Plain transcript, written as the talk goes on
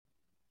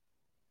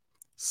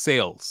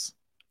sales.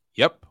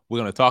 Yep, we're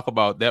going to talk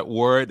about that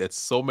word that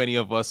so many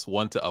of us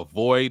want to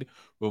avoid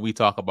when we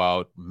talk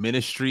about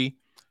ministry.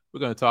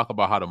 We're going to talk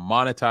about how to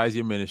monetize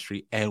your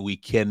ministry, and we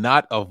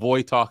cannot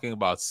avoid talking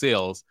about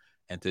sales.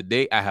 And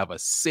today I have a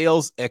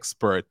sales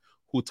expert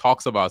who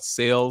talks about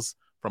sales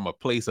from a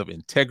place of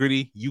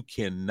integrity. You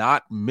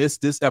cannot miss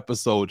this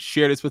episode.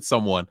 Share this with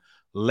someone.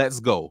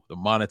 Let's go. The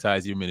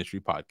Monetize Your Ministry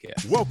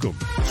podcast. Welcome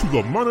to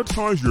the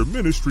Monetize Your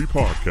Ministry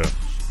podcast.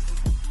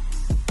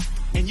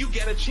 And you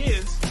get a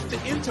chance to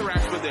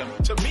interact with them.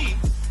 To me,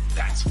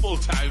 that's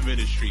full-time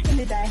ministry.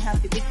 That I have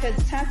to, because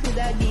tax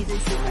without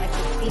Jesus is like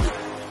a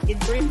thief. It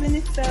brings in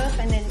itself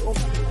and then it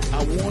opens.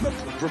 I want to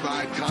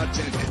provide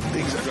content and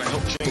things that are going to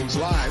help change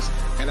lives,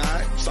 and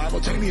I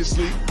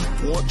simultaneously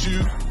want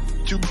you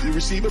to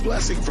receive a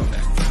blessing from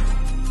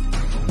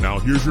that. Now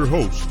here's your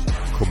host,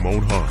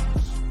 Kamon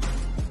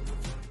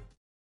Hines.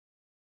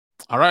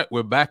 All right,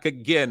 we're back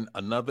again.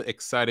 Another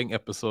exciting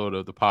episode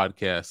of the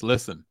podcast.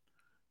 Listen,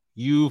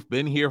 you've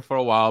been here for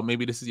a while.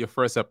 Maybe this is your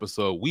first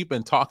episode. We've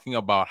been talking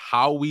about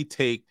how we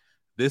take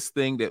this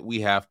thing that we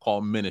have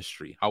called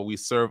ministry, how we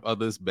serve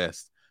others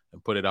best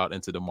and put it out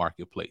into the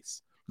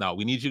marketplace. Now,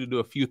 we need you to do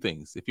a few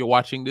things. If you're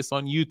watching this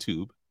on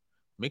YouTube,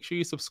 make sure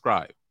you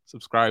subscribe.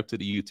 Subscribe to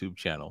the YouTube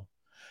channel.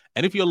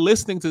 And if you're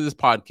listening to this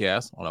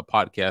podcast on a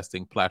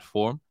podcasting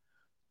platform,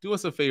 do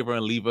us a favor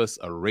and leave us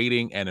a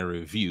rating and a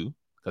review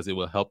because it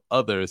will help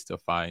others to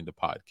find the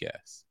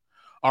podcast.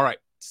 All right,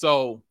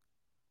 so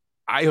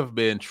I have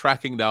been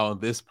tracking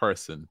down this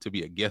person to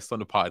be a guest on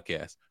the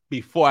podcast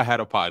before I had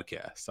a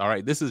podcast. All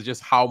right. This is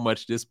just how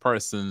much this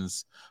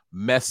person's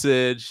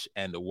message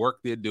and the work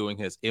they're doing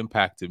has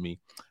impacted me.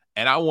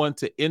 And I want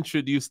to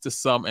introduce to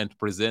some and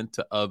present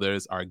to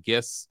others our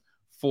guests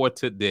for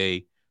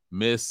today,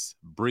 Miss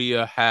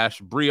Bria Hash.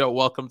 Bria,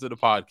 welcome to the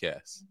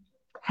podcast.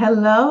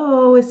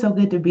 Hello. It's so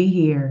good to be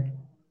here.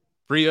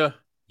 Bria,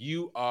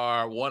 you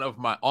are one of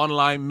my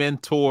online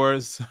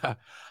mentors.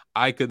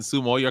 I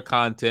consume all your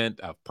content.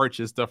 I've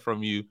purchased stuff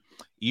from you,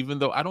 even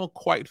though I don't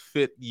quite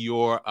fit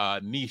your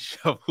niche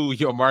of who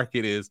your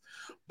market is.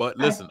 But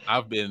listen,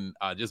 I've been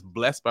just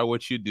blessed by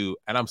what you do.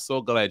 And I'm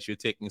so glad you're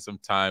taking some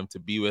time to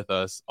be with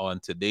us on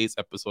today's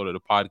episode of the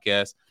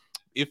podcast.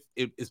 If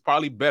it's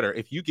probably better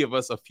if you give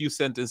us a few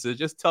sentences,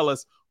 just tell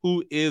us,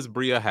 who is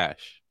Bria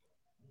Hash?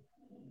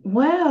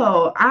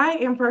 Well, I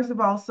am, first of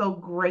all, so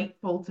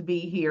grateful to be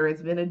here.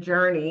 It's been a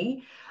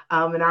journey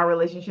in our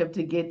relationship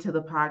to get to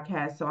the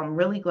podcast. So I'm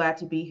really glad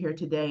to be here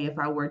today. If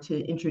I were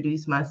to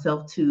introduce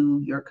myself to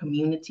your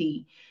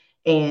community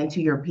and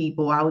to your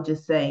people, I would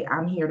just say,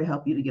 I'm here to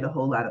help you to get a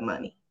whole lot of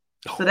money.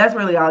 So that's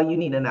really all you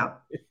need to know.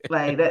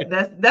 Like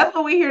that's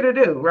what we're here to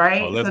do,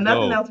 right? So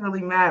nothing else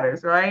really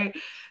matters, right?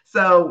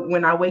 So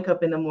when I wake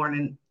up in the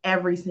morning,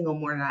 every single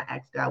morning, I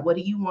ask God, what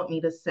do you want me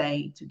to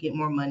say to get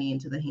more money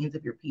into the hands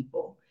of your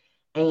people?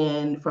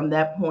 And from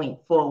that point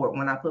forward,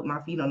 when I put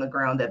my feet on the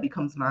ground, that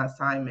becomes my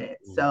assignment.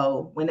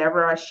 So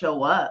whenever I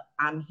show up,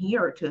 I'm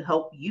here to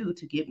help you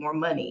to get more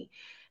money.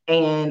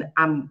 And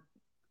I'm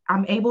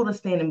able to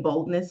stand in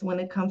boldness when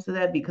it comes to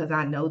that because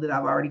I know that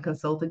I've already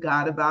consulted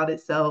God about it.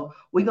 So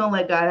we're going to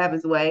let God have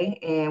his way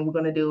and we're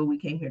going to do what we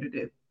came here to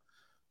do.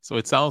 So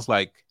it sounds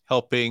like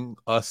helping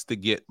us to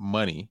get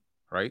money,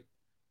 right,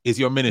 is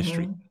your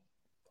ministry. Mm-hmm.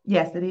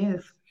 Yes, it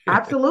is.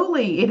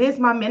 Absolutely. It is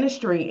my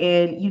ministry.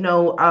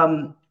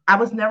 And, I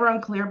was never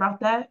unclear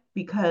about that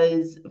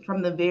because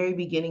from the very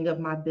beginning of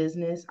my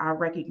business, I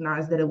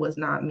recognized that it was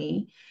not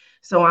me.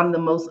 So I'm the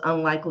most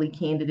unlikely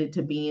candidate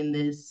to be in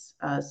this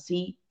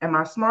seat. Am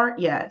I smart?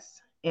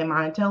 Yes. Am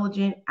I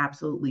intelligent?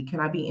 Absolutely. Can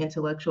I be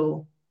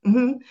intellectual?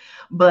 Mm-hmm.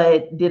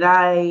 But did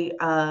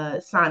I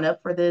sign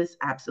up for this?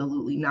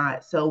 Absolutely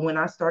not. So when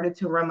I started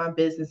to run my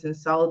business and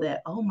saw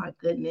that, oh my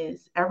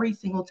goodness, every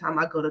single time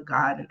I go to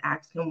God and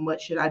ask him,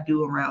 what should I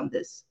do around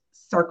this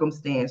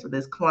circumstance or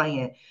this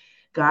client?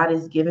 God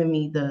has given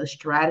me the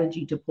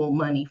strategy to pull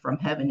money from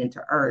heaven into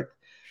earth.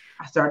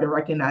 I started to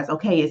recognize,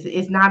 okay,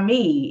 it's not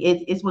me.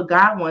 It's what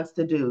God wants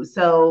to do.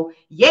 So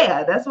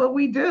yeah, that's what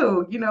we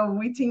do.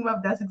 We team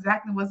up. That's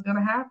exactly what's going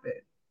to happen.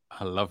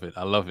 I love it.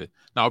 I love it.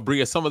 Now,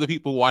 Bria, some of the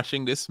people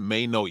watching this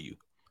may know you.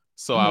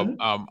 So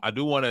I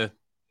do want to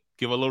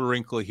give a little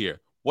wrinkle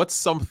here. What's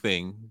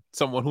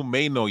someone who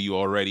may know you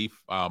already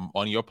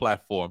on your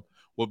platform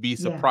will be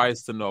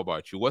surprised to know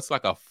about you? What's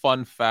like a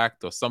fun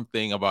fact or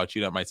something about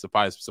you that might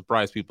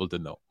surprise people to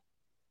know?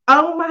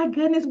 Oh my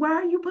goodness, why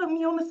are you putting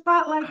me on the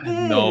spot like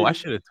this? No, I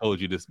should have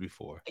told you this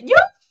before. I don't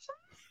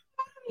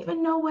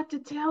even know what to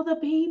tell the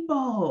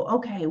people.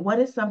 Okay, what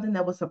is something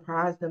that will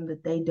surprise them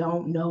that they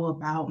don't know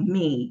about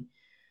me?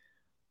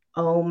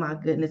 Oh my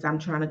goodness, I'm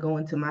trying to go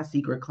into my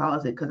secret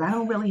closet because I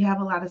don't really have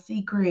a lot of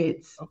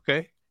secrets.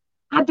 Okay.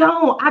 I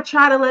don't. I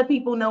try to let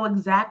people know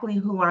exactly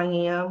who I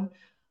am.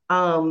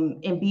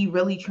 And be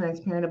really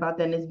transparent about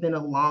that. And it's been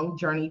a long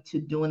journey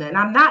to doing that. And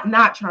I'm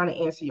not trying to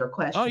answer your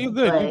question. Oh, you're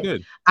good. You're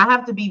good. I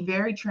have to be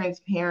very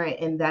transparent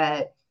in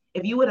that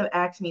if you would have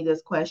asked me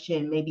this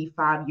question maybe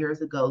 5 years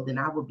ago, then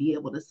I would be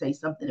able to say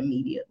something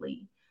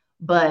immediately.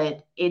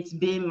 but it's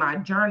been my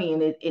journey,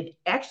 and it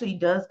actually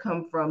does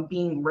come from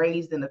being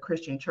raised in a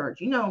Christian church.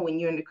 When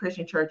you're in the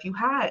Christian church, you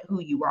hide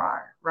who you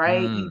are,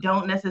 right? You Mm,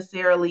 don't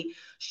necessarily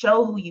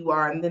show who you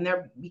are. And then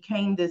there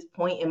became this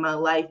point in my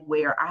life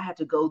where I had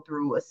to go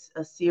through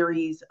a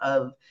series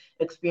of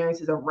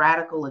experiences of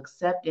radical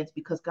acceptance,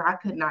 because God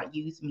could not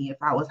use me if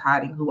I was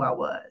hiding who I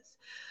was.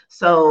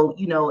 So,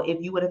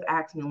 if you would have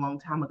asked me a long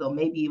time ago,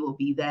 maybe it will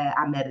be that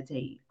I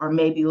meditate, or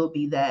maybe it will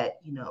be that,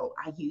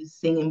 I use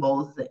singing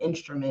bowls as an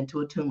instrument to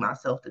attune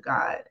myself to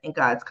God and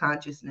God's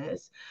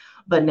consciousness.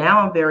 But now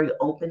I'm very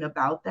open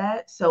about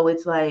that. So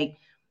it's like,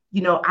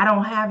 I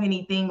don't have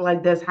anything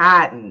like that's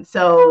hiding.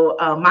 So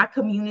my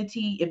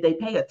community, if they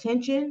pay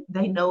attention,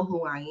 they know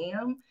who I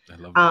am. I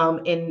love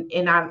that.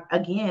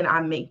 And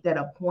I make that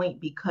a point,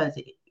 because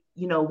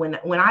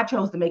when I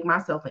chose to make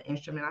myself an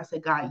instrument, I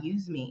said, God,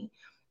 use me.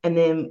 And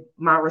then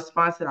my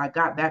response that I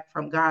got back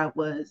from God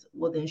was,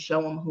 well, then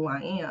show them who I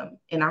am.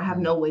 And I have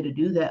Mm, no way to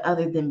do that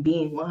other than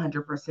being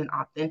 100%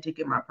 authentic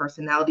in my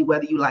personality,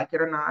 whether you like it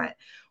or not,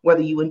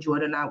 whether you enjoy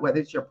it or not, whether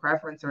it's your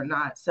preference or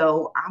not.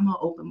 So I'm an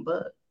open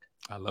book.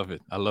 I love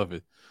it. I love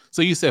it.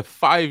 So you said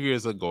 5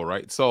 years ago,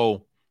 right?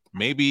 So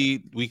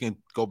maybe we can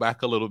go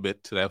back a little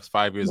bit to that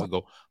 5 years Yeah,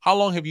 ago. How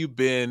long have you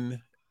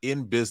been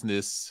in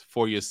business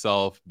for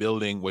yourself,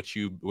 building what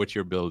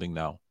you're building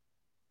now?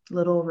 a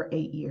little over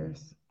 8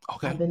 years. I've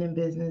Okay. been in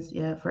business,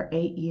 yeah, for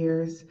 8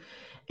 years.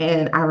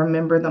 And I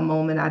remember the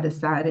moment I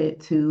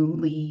decided to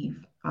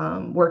leave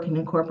working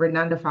in corporate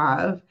 9 to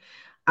 5.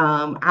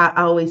 I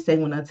always say,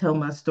 when I tell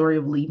my story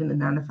of leaving the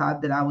 9 to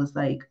 5, that I was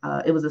like,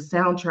 it was a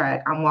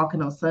soundtrack. I'm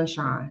walking on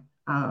sunshine,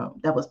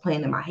 that was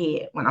playing in my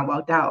head when I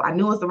walked out. I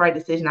knew it was the right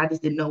decision. I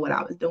just didn't know what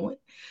I was doing.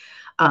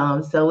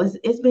 So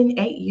it's been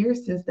 8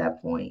 years since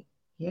that point.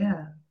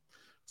 Yeah.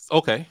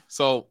 Okay.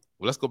 So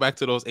let's go back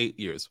to those 8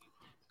 years.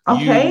 You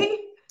Okay.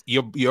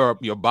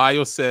 your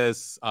bio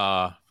says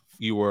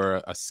you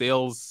were a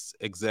sales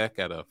exec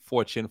at a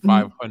Fortune Mhm,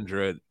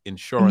 500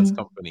 insurance mhm,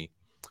 company.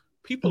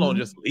 People don't mhm.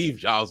 just leave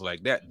jobs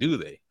like that, do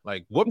they?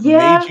 Like, what made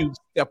Yeah. you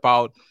step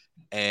out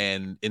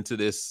and into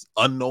this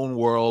unknown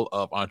world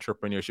of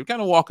entrepreneurship?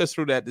 Kind of walk us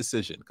through that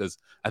decision, because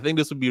I think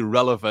this would be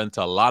relevant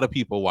to a lot of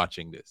people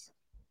watching this.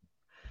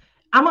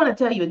 I'm going to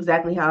tell you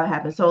exactly how it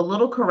happened. So, a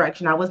little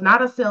correction. I was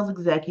not a sales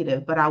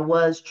executive, but I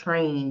was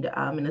trained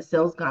in a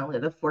sales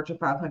gauntlet, a Fortune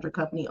 500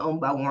 company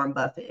owned by Warren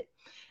Buffett.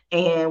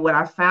 And what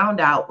I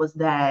found out was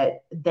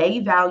that they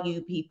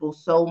value people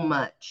so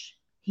much.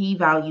 He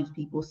values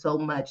people so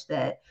much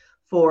that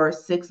for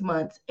 6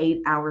 months,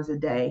 8 hours a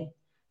day,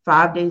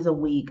 5 days a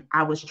week,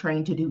 I was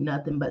trained to do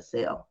nothing but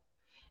sell.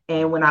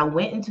 And Mm, when I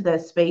went into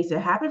that space, it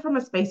happened from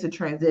a space of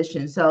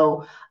transition.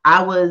 So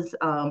I was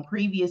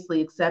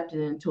previously accepted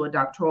into a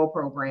doctoral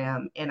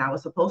program, and I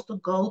was supposed to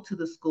go to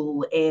the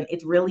school. And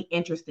it's really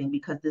interesting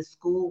because this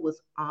school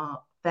was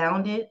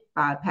founded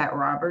by Pat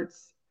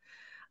Roberts.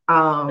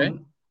 okay.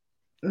 Um,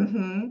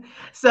 mhm.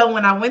 So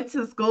when I went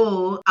to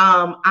school,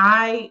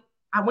 I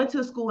went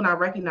to school and I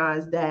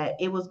recognized that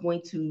it was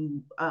going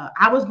to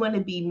I was going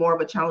to be more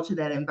of a challenge to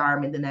that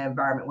environment than that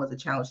environment was a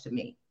challenge to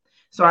me.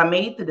 So I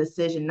made the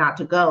decision not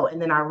to go,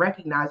 and then I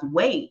recognized,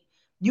 wait,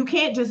 you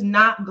can't just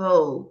not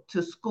go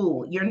to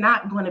school. You're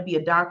not going to be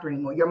a doctor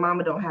anymore. Your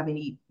mama don't have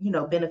any,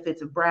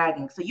 benefits of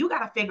bragging. So you got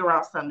to figure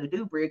out something to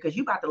do, Bria, because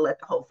you about to let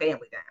the whole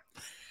family down.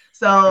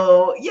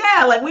 So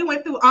yeah, like we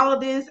went through all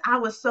of this. I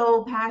was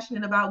so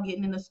passionate about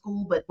getting into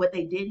school, but what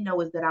they didn't know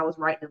is that I was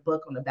writing a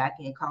book on the back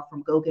end called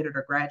From Go Getter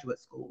to Graduate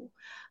School,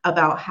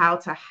 about how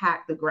to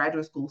hack the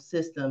graduate school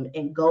system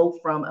and go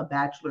from a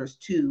bachelor's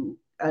to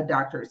a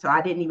doctorate. So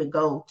I didn't even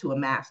go to a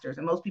master's,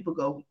 and most people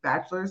go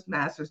bachelor's,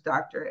 master's,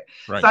 doctorate.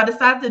 So Right, I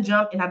decided to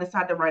jump, and I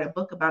decided to write a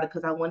book about it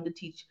because I wanted to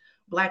teach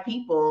Black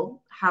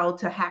people how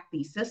to hack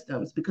these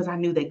systems, because I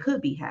knew they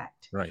could be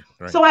hacked. right,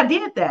 right, So I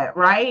did that,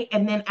 right?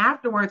 And then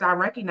afterwards, I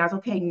recognized,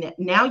 okay,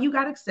 now you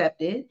got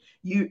accepted.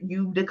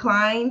 You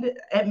declined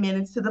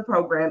admittance to the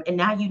program, and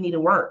now you need to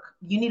work.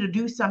 You need to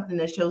do something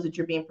that shows that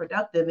you're being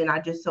productive. And I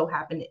just so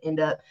happened to end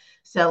up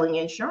selling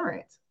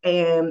insurance.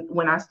 And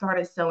when I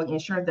started selling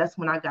insurance, that's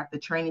when I got the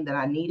training that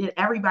I needed.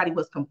 Everybody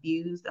was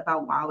confused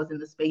about why I was in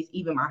the space.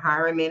 Even my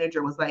hiring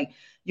manager was like,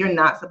 "You're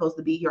not supposed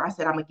to be here." I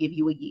said, "I'm gonna give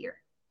you a year."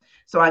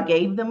 So I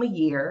gave them a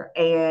year.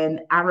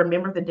 And I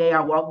remember the day I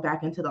walked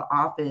back into the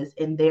office,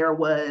 and there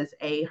was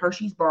a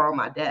Hershey's bar on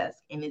my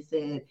desk, and it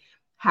said,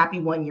 "Happy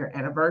 1 year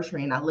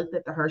anniversary." And I looked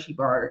at the Hershey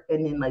bar.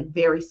 And then, like,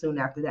 very soon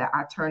after that,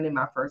 I turned in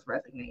my first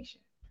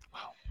resignation,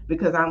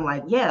 because I'm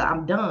like, yeah,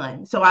 I'm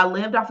done. So I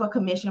lived off a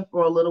commission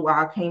for a little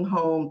while. I came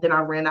home, then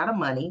I ran out of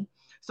money.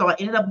 So I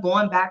ended up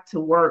going back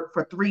to work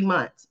for 3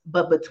 months.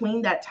 But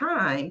between that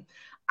time,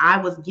 I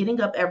was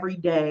getting up every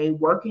day,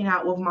 working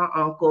out with my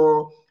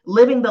uncle,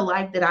 living the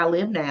life that I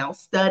live now,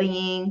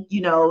 studying,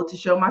 to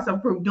show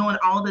myself proof, doing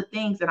all the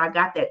things. And I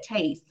got that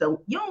taste.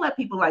 So you don't let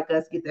people like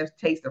us get that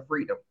taste of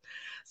freedom.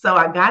 So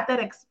I got that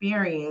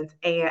experience,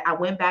 and I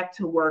went back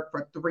to work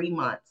for 3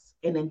 months.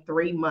 And in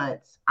 3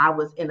 months, I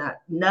was in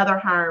another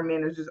hiring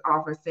manager's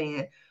office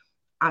saying,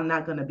 I'm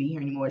not going to be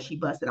here anymore. She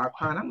busted out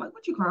crying. I'm like,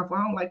 what you crying for?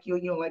 I don't like you.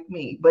 You don't like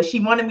me. But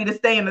she wanted me to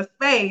stay in the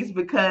space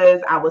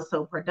because I was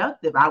so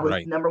productive. I was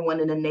Right.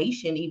 #1 in the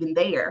nation, even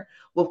there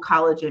with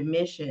college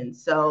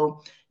admissions.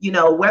 So,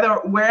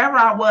 wherever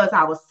I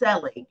was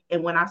selling.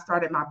 And when I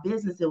started my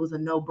business, it was a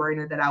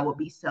no-brainer that I would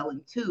be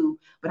selling too.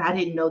 But I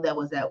didn't know that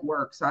was at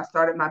work. So I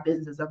started my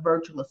business as a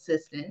virtual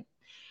assistant.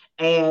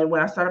 And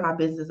when I started my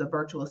business as a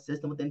virtual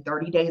assistant, within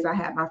 30 days, I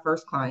had my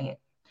first client.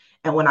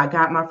 And when I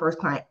got my first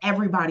client,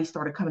 everybody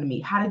started coming to me.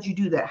 How did you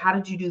do that? How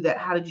did you do that?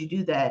 How did you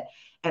do that?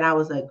 And I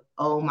was like,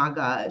 oh my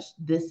gosh,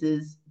 this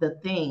is the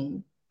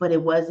thing. But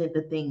it wasn't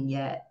the thing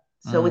yet.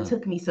 So it Mm,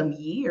 took me some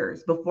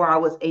years before I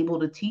was able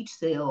to teach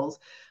sales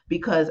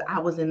because I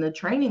was in the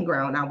training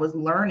ground. I was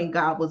learning.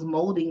 God was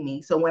molding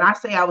me. So when I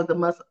say I was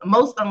the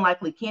most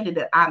unlikely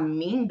candidate, I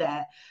mean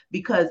that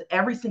because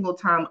every single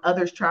time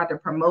others tried to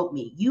promote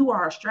me, you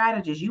are a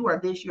strategist, you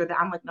are this, you're that.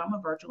 I'm like, no, I'm a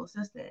virtual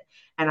assistant.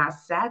 And I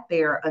sat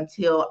there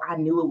until I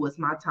knew it was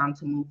my time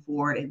to move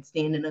forward and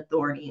stand in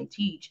authority and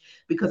teach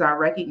because I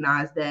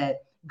recognized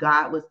that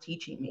God was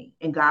teaching me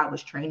and God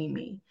was training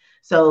me.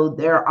 So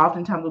there are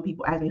oftentimes when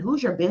people ask me,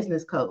 who's your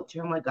business coach?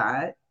 And I'm like,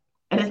 God.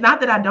 And it's not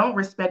that I don't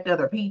respect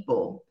other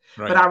people,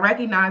 but right. I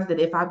recognize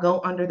that if I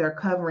go under their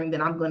covering,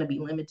 then I'm going to be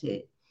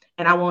limited.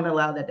 And I won't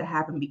allow that to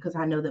happen because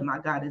I know that my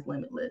God is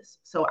limitless.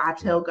 So I Yeah.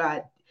 tell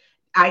God,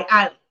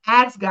 I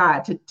ask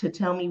God to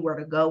tell me where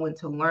to go and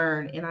to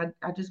learn. And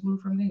I just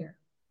move from there.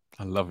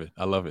 I love it.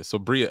 I love it. So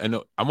Bria, I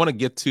know I want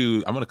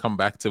to come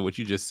back to what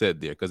you just said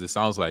there because it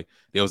sounds like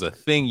there was a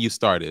thing you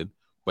started,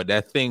 but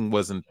that thing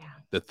wasn't Yeah.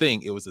 the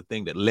thing. It was the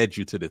thing that led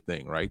you to the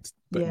thing, right?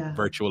 But Yeah.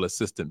 virtual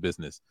assistant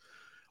business.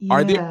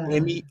 Are there Yeah.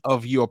 any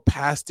of your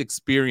past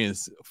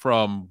experience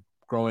from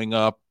growing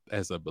up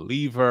as a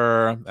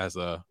believer, as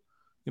a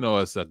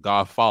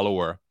God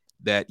follower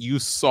that you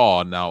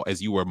saw now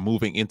as you were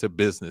moving into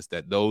business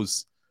that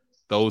those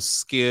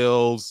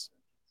skills,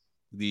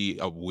 the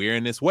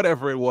awareness,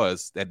 whatever it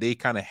was, that they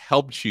kind of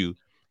helped you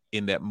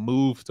in that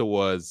move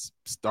towards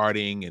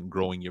starting and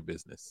growing your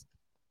business?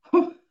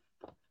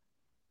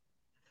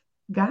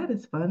 God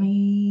is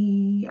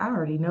funny. I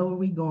already know where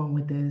we're going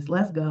with this.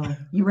 Let's go.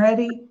 You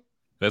ready?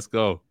 Let's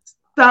go.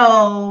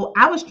 So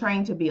I was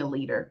trained to be a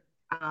leader.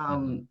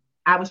 Mm-hmm.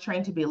 I was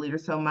trained to be a leader.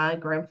 So my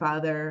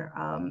grandfather,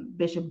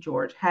 Bishop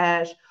George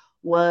Hash,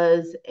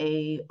 was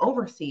a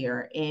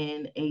overseer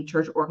in a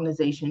church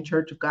organization,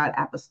 Church of God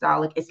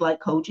Apostolic. It's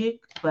like Kojic,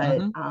 but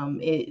Mm-hmm.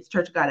 it's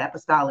Church of God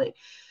Apostolic.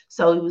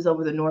 So he was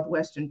over the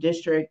Northwestern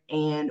District.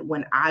 And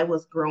when I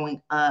was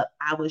growing up,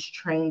 I was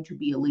trained to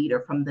be a leader.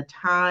 From the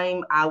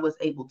time I was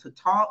able to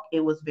talk, it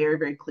was very,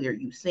 very clear.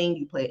 You sing,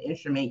 you play an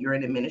instrument, you're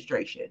in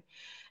administration.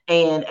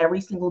 And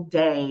every single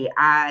day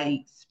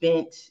I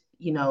spent,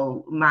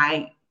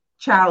 my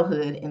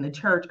childhood in the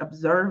church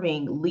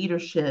observing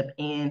leadership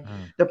and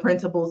Mm. the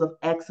principles of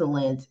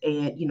excellence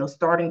and,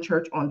 starting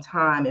church on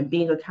time and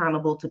being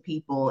accountable to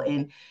people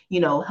and,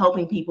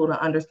 helping people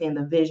to understand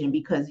the vision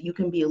because you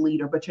can be a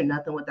leader, but you're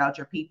nothing without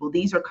your people.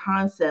 These are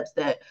concepts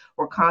that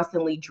were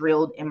constantly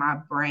drilled in my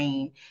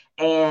brain.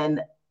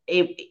 And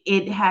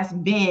it has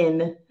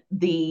been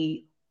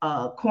the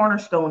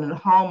cornerstone and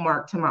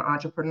hallmark to my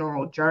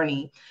entrepreneurial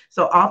journey.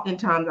 So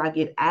oftentimes I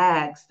get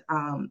asked,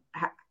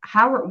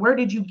 where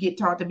did you get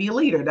taught to be a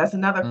leader? That's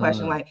another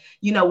question. Mm. Like,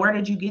 where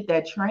did you get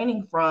that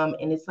training from?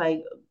 And it's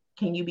like,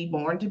 can you be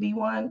born to be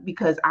one?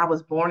 Because I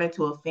was born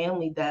into a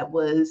family that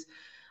was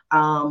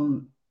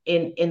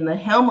in the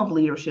helm of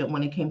leadership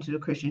when it came to the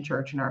Christian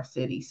church in our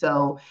city.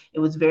 So it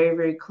was very,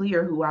 very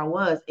clear who I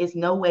was. It's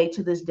no way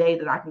to this day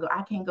that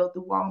I can't go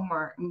through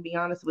Walmart and be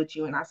honest with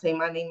you. And I say,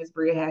 my name is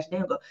Bria Hash.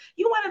 They'll go,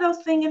 you one of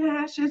those singing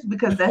hashes?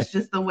 Because that's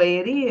just the way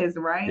it is,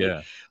 right?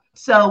 Yeah.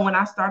 So when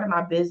I started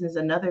my business,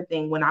 another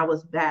thing when I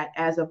was back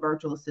as a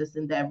virtual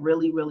assistant that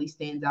really, really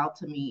stands out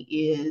to me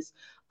is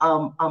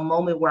a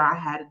moment where I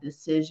had a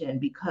decision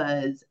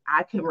because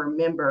I can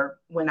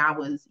remember when I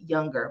was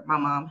younger, my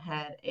mom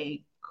had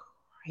a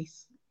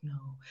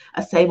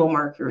Sable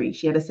Mercury.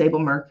 She had a Sable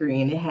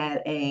Mercury and it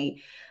had a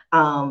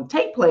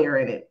tape player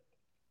in it.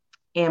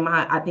 And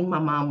I think my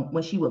mom,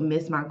 when she would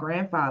miss my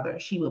grandfather,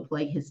 she would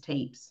play his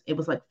tapes. It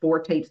was like 4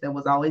 tapes that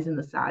was always in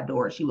the side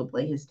door. She would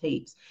play his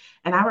tapes.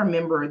 And I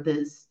remember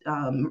this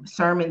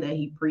sermon that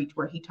he preached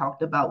where he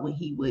talked about when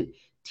he would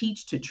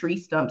teach to tree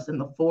stumps in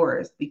the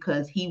forest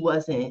because he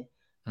wasn't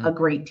a Mm.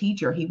 great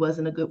teacher. He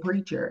wasn't a good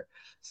preacher.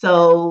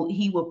 So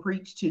he would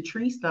preach to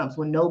tree stumps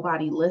when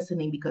nobody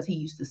listening because he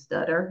used to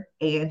stutter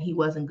and he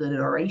wasn't good at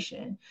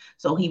oration.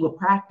 So he would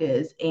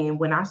practice. And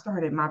when I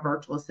started my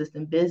virtual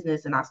assistant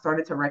business and I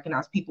started to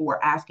recognize people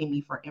were asking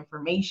me for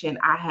information,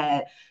 I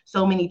had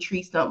so many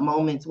tree stump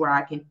moments where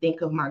I can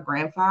think of my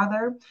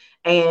grandfather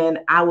and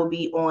I will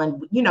be on,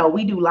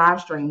 we do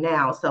live stream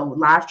now. So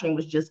live stream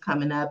was just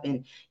coming up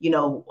and,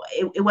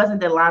 it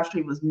wasn't that live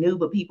stream was new,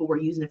 but people were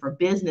using it for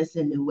business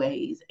in new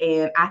ways.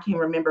 And I can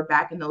remember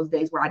back in those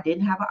days where I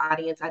didn't have an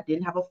audience, I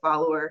didn't have a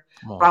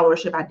Come on.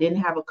 followership, I didn't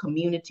have a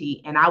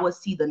community, and I would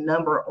see the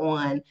number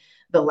on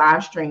the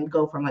live stream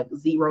go from like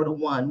 0 to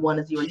 1, 1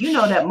 to 0. You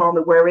know that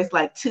moment where it's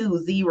like 2,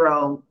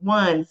 0,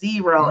 1,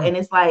 0, Mm. and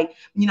it's like,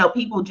 you know,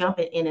 people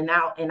jumping in and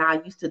out. And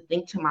I used to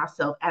think to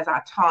myself as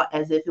I taught,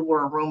 as if it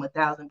were a room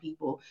 1,000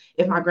 people,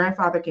 if my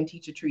grandfather can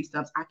teach a tree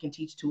stumps, I can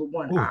teach to a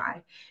one Ooh.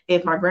 eye.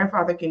 If my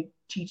grandfather can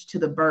teach to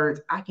the birds,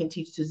 I can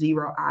teach to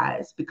 0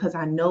 eyes, because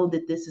I know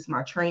that this is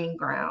my training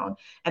ground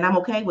and I'm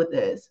okay with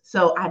this.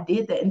 So I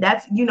did that. And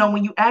that's, you know,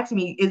 when you ask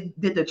me,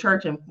 did the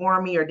church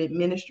inform me or did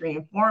ministry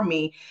inform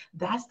me?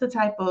 That's the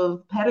type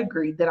of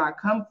pedigree that I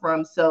come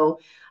from. So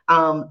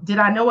did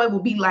I know it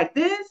would be like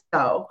this?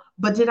 No.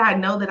 But did I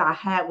know that I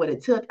had what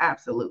it took?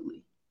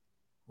 Absolutely.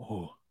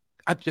 Oh,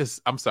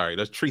 I'm sorry,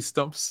 those tree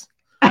stumps.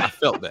 I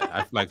felt that.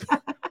 I like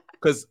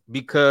because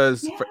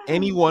for Yes.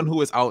 anyone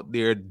who is out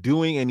there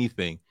doing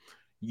anything,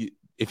 you,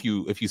 if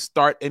you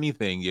start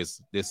anything,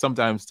 there's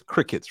sometimes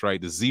crickets,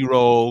 right? The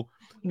zero.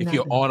 If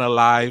you're on Nothing. a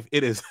live,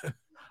 it is.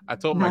 I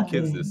told my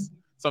kids Nothing. this.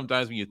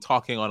 Sometimes when you're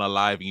talking on a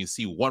live and you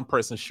see one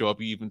person show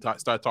up, you even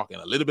start talking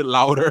a little bit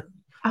louder,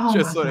 Oh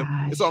just my so that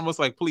it's gosh. almost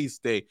like, please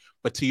stay.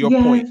 But to your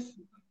point, Yes.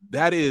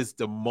 that is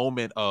the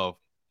moment of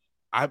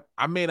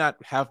I may not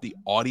have the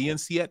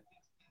audience yet,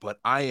 but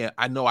I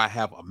know I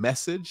have a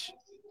message,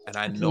 and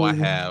I know I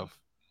Absolutely. have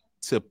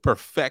to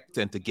perfect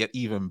and to get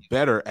even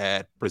better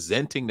at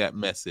presenting that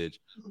message.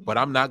 But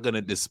I'm not going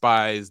to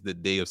despise the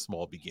day of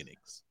small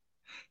beginnings.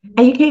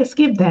 And you can't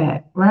skip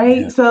that, Yeah.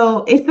 right?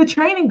 So it's the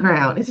training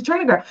ground. It's a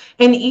training ground.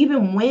 And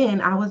even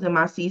when I was in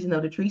my season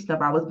of the tree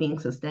stuff, I was being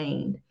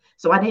sustained.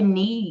 So I didn't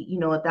need,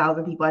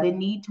 1,000 people. I didn't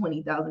need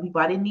 20,000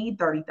 people. I didn't need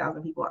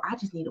 30,000 people. I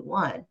just needed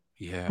one. I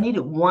Yeah.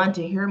 needed one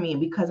to hear me.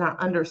 And because I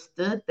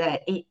understood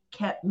that, it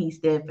kept me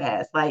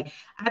steadfast. Like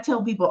I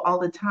tell people all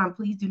the time,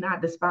 please do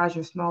not despise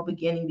your small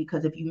beginning,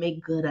 because if you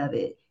make good of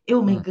it, it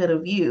will make Mm. good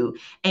of you.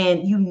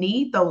 And you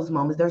need those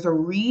moments. There's a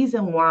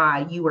reason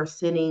why you are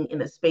sitting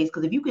in a space.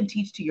 Because if you can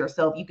teach to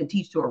yourself, you can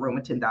teach to a room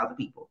of 10,000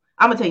 people.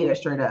 I'm gonna tell you that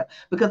straight up.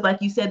 Because,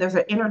 like you said, there's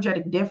an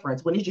energetic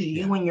difference when it's just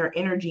Yeah. you and your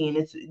energy, and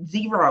it's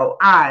 0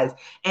 eyes,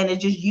 and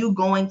it's just you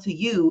going to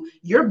you.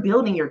 You're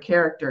building your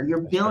character.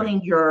 You're That's right.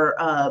 building your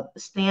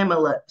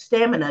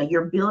stamina.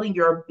 You're building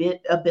your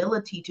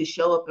ability to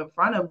show up in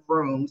front of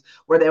rooms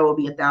where there will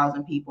be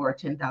 1,000 people or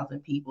 10,000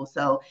 people.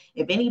 So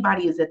if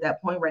anybody is at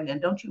that point right now,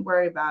 don't you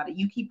worry about it.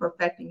 You keep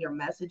perfecting your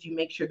message. You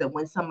make sure that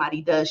when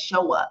somebody does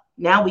show up,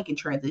 now we can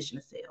transition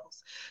to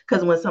sales.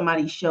 Because when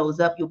somebody shows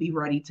up, you'll be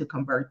ready to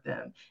convert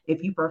them.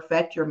 If you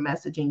perfect your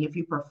messaging, if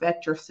you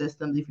perfect your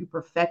systems, if you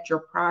perfect your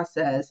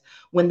process,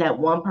 when that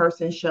one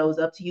person shows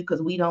up to you,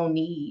 because we don't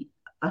need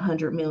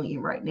 100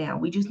 million right now.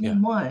 We just Yeah.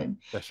 need one.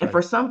 That's And right.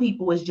 for some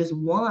people, it's just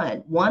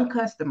one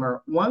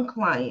customer, one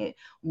client,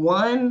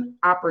 one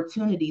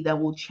opportunity that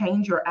will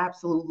change your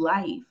absolute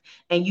life.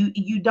 And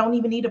you don't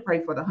even need to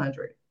pray for the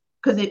 100.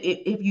 Because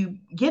if you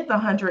get the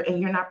 100 and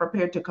you're not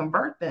prepared to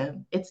convert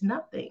them, it's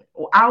nothing.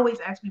 I always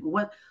ask people,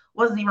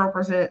 what's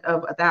 0%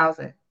 of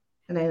 1,000?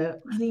 And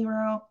then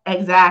zero.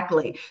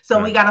 Exactly. So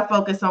we Right. got to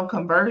focus on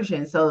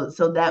conversion. So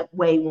that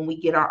way, when we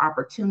get our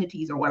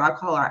opportunities, or what I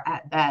call our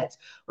at bats,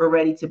 we're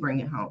ready to bring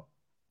it home.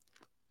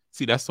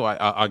 See, that's why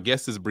our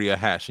guest is Bria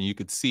Hash, and you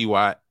could see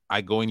why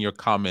I go in your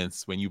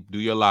comments when you do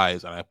your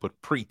lives, and I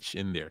put preach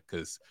in there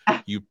because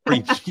you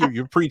preach,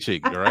 you're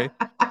preaching, all right?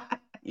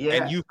 And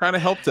Yeah. you've kind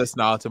of helped us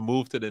now to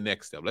move to the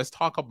next step. Let's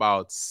talk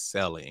about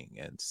selling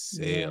and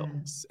Yeah.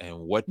 sales and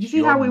You what see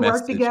your how we work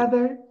message is.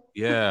 together?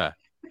 Yeah,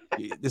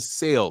 the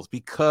sales,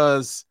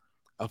 because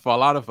for a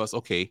lot of us,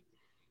 okay,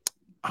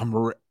 I'm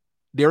re-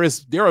 there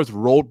is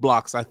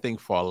roadblocks, I think,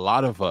 for a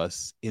lot of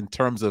us in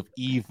terms of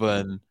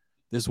even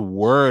this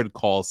word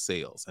called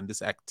sales and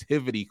this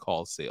activity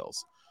called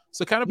sales.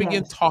 So kind of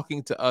begin Yes.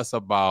 talking to us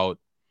about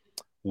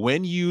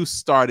when you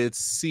started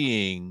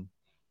seeing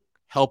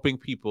helping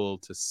people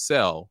to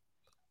sell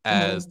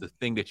as Mhm. the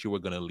thing that you were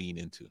going to lean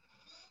into.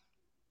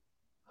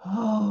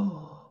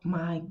 Oh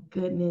my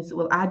goodness.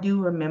 Well, I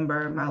do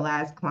remember my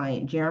last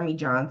client, Jeremy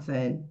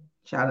Johnson.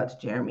 Shout out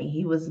to Jeremy.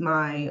 He was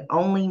my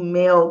only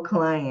male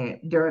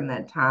client during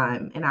that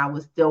time. And I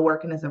was still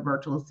working as a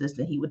virtual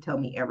assistant. He would tell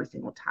me every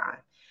single time,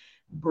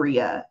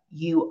 Bria,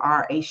 you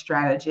are a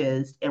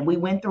strategist. And we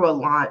went through a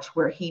launch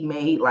where he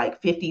made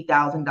like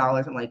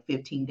 $50,000 in like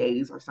 15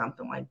 days or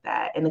something like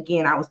that. And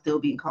again, I was still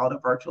being called a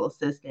virtual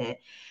assistant.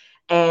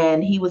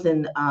 And he's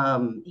in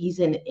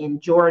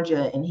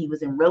Georgia, and he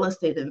was in real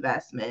estate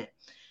investment.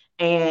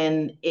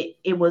 And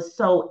it was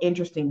so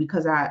interesting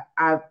because I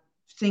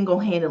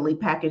single-handedly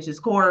packaged his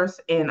course,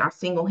 and I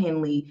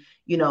single-handedly,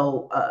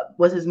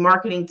 was his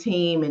marketing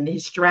team and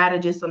his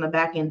strategist on the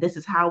back end. This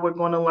is how we're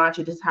going to launch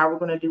it. This is how we're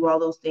going to do all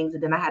those things.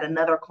 And then I had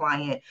another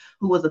client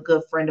who was a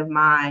good friend of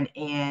mine,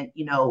 and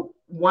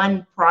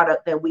one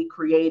product that we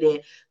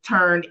created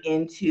turned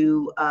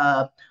into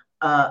a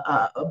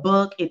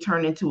book. It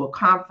turned into a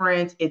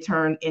conference. It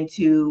turned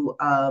into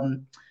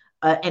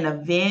an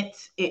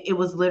event. It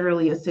was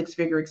literally a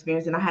six-figure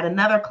experience. And I had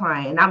another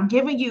client, and I'm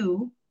giving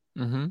you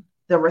Mm-hmm.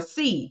 the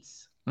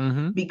receipts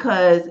Mm-hmm.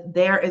 because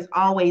there is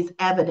always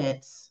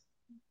evidence.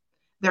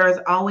 There is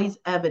always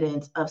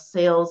evidence of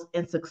sales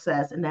and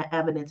success, and that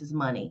evidence is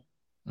money.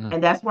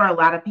 And that's where a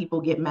lot of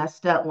people get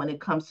messed up when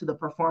it comes to the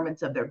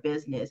performance of their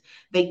business.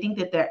 They think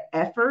that their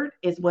effort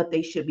is what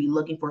they should be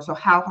looking for. So,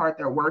 how hard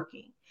they're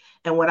working.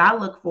 And what I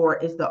look for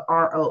is the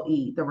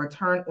ROE, the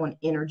return on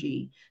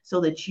energy,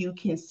 so that you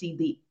can see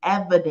the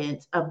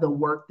evidence of the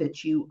work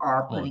that you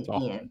are Oh, putting it's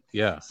awesome. in.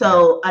 Yeah.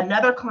 So,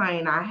 another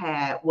client I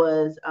had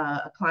was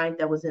a client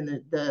that was in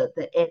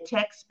the ed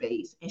tech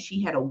space, and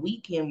she had a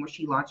weekend where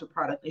she launched a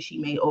product and she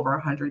made over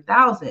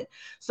 100,000.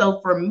 So,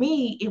 for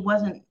me, it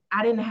wasn't,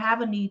 I didn't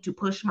have a need to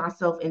push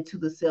myself into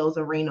the sales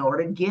arena or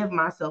to give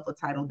myself a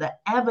title. The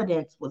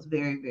evidence was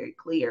very, very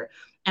clear.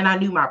 And I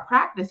knew my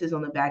practices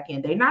on the back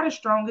end. They're not as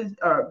strong as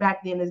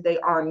back then as they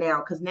are now,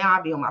 because now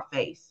I be on my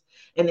face.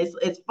 And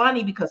it's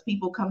funny because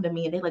people come to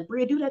me and they're like,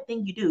 Bria, do that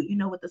thing you do,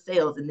 with the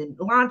sales, and then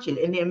launch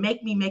it and then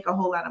make me make a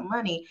whole lot of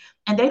money.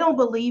 And they don't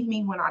believe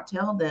me when I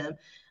tell them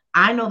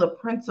I know the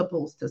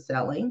principles to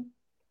selling.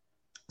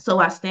 So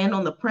I stand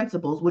on the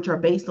principles, which are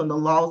based on the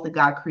laws that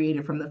God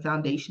created from the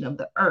foundation of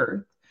the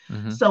earth.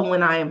 Mm-hmm. So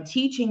when I am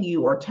teaching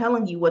you or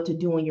telling you what to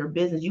do in your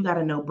business, you got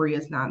to know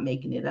Bria's not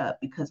making it up,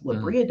 because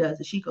what Bria does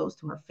is she goes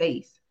to her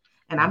face,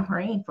 and I'm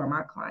praying for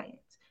my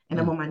clients, and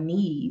I'm on my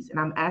knees and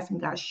I'm asking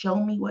God, show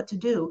me what to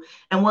do.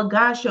 And what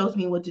God shows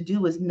me what to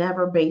do is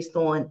never based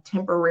on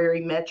temporary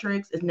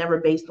metrics. It's never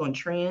based on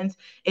trends.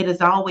 It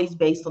is always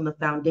based on the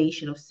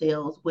foundation of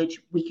sales,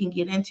 which we can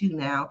get into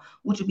now,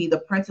 which would be the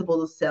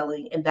principles of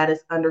selling. And that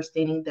is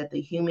understanding that the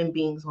human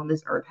beings on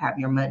this earth have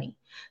your money.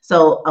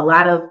 So a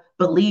lot of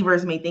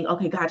believers may think,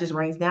 okay, God just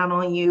rains down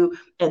on you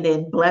and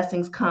then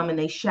blessings come and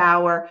they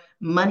shower.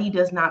 Money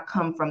does not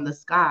come from the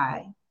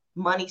sky.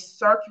 Money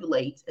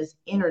circulates as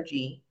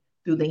energy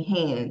through the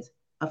hands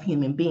of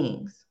human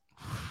beings.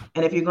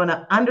 And if you're going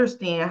to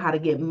understand how to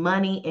get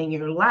money in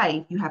your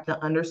life, you have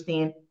to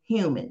understand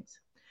humans.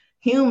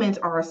 Humans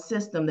are a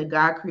system that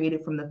God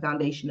created from the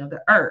foundation of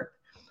the earth.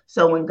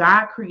 So when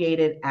God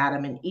created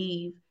Adam and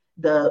Eve,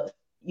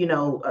 you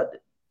know, uh,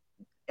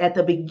 at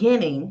the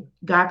beginning,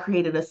 God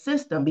created a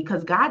system,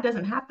 because God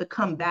doesn't have to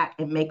come back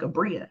and make a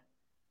Bria.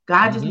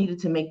 God just needed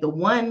to make the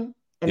one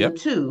and the Yep.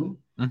 two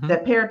Mm-hmm.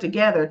 that pair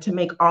together to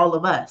make all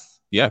of us.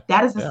 Yeah.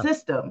 That is a Yeah.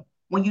 system.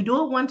 When you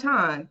do it one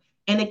time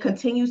and it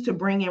continues to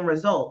bring in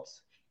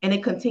results and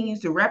it continues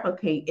to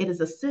replicate, it is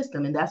a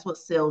system. And that's what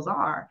sales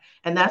are.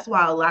 And that's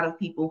why a lot of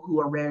people who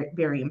are very,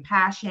 very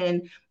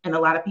impassioned, and a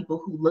lot of people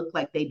who look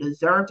like they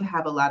deserve to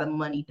have a lot of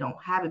money, don't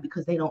have it,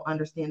 because they don't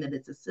understand that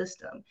it's a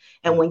system.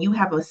 And when you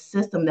have a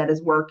system that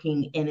is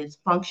working and it's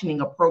functioning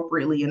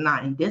appropriately and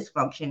not in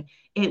dysfunction,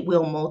 it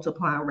will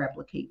multiply and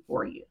replicate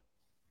for you.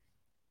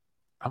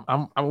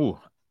 Ooh,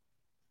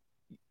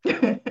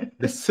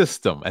 the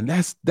system, and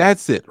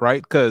that's it,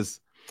 right? Because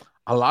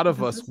a lot It's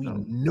of a us, we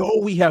system. know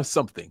we have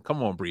something.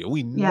 Come on, Bria.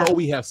 We know Yeah.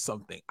 we have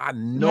something. I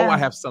know I Yeah.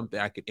 have something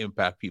I can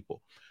impact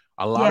people.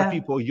 A lot of Yeah.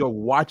 people, you're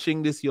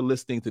watching this, you're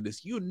listening to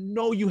this, you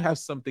know you have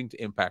something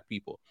to impact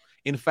people.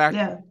 In fact,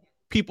 Yeah.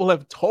 people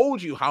have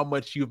told you how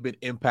much you've been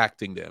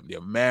impacting them,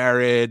 their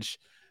marriage,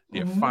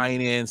 their Mm-hmm.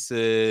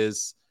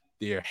 finances,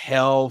 their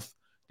health,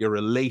 their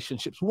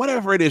relationships,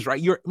 whatever it is,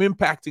 right? You're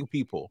impacting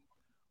people,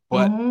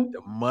 but Mm-hmm.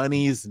 the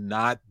money's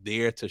not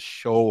there to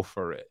show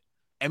for it.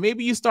 And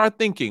maybe you start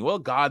thinking, well,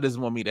 God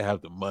doesn't want me to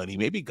have the money.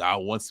 Maybe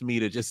God wants me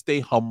to just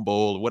stay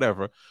humble,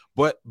 whatever.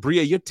 But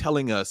Bria, you're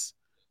telling us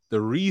the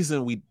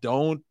reason we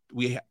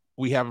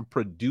haven't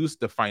produced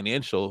the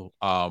financial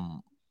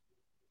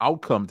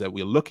outcome that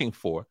we're looking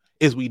for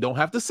is we don't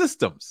have the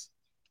systems.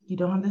 You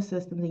don't have the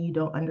system, then you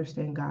don't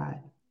understand God.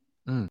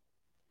 Mm.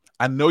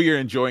 I know you're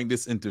enjoying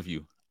this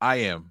interview. I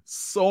am.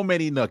 So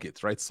many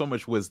nuggets, right? So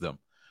much wisdom.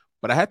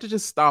 But I had to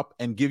just stop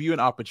and give you an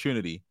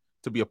opportunity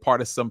to be a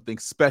part of something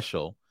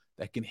special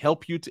that can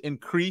help you to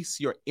increase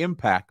your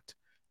impact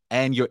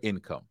and your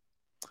income.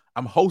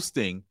 I'm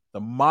hosting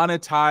the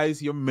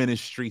Monetize Your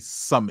Ministry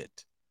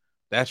Summit.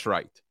 That's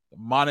right, the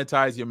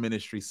Monetize Your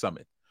Ministry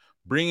Summit,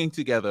 bringing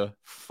together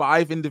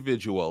 5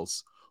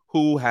 individuals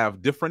who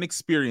have different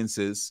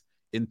experiences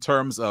in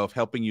terms of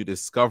helping you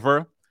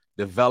discover,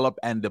 develop,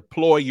 and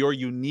deploy your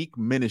unique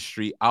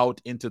ministry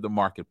out into the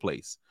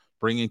marketplace,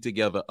 bringing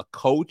together a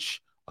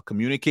coach, a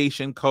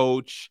communication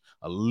coach,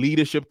 a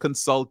leadership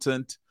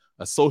consultant,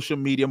 a social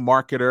media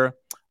marketer,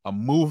 a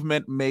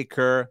movement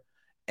maker,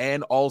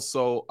 and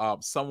also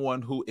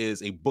someone who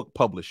is a book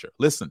publisher.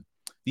 Listen,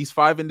 these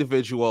 5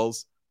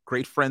 individuals,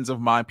 great friends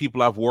of mine,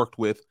 people I've worked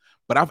with,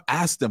 but I've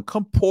asked them,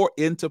 come pour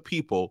into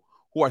people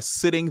who are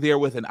sitting there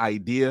with an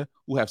idea,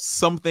 who have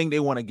something they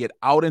want to get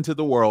out into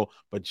the world,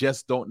 but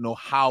just don't know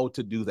how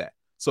to do that.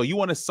 So you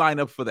want to sign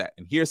up for that.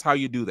 And here's how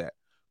you do that.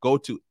 Go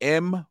to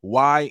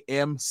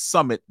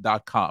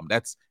mymsummit.com.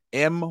 That's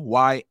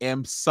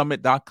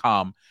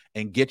mymsummit.com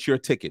and get your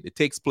ticket. It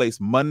takes place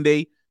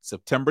Monday,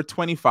 September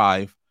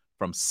 25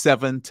 from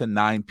 7 to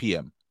 9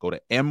 p.m. Go to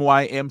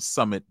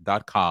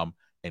mymsummit.com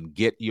and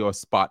get your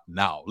spot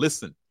now.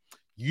 Listen,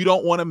 you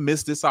don't want to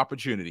miss this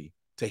opportunity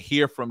to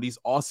hear from these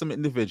awesome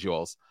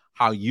individuals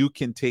how you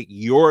can take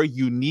your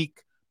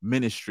unique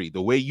ministry,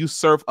 the way you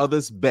serve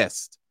others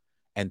best,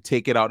 and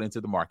take it out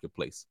into the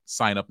marketplace.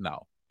 Sign up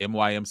now,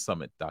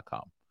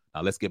 mymsummit.com.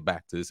 Now let's get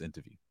back to this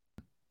interview.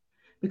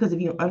 Because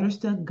if you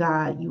understood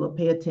God, you will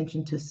pay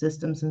attention to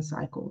systems and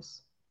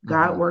cycles.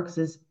 God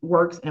Mm-hmm.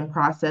 works and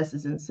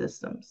processes in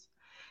systems.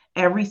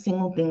 Every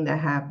single thing that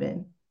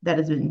happened that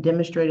has been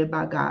demonstrated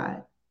by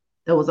God,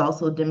 that was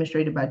also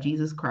demonstrated by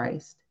Jesus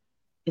Christ,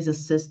 is a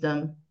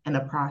system and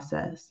a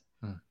process.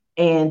 Mm.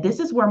 And this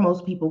is where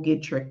most people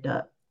get tricked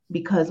up.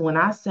 Because when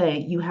I say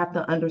you have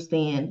to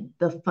understand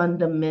the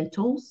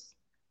fundamentals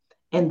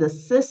and the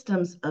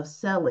systems of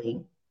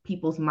selling,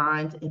 people's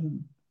minds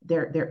and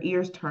their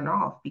ears turn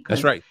off That's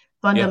because right.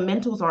 Yeah.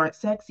 fundamentals aren't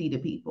sexy to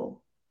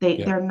people.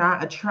 Yeah. They're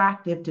not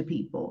attractive to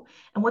people.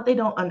 And what they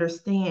don't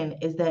understand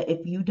is that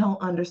if you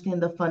don't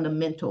understand the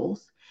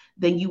fundamentals,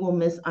 then you will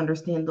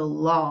misunderstand the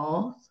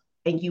laws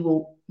and you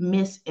will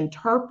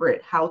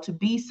misinterpret how to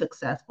be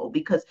successful,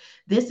 because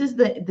this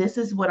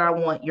is what I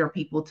want your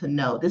people to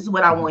know. This is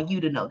what I Mm-hmm. want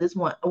you to know. This is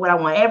what I want Talk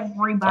to me.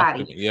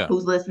 everybody Yeah.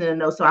 who's listening to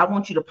know. So I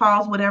want you to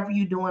pause whatever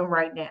you're doing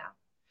right now.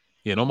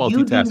 Yeah. No You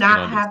do multitasking not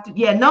on this. have to,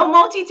 yeah, no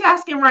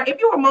multitasking, right? If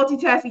you were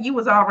multitasking, you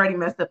was already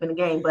messed up in the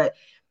game. But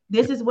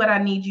this is what I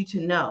need you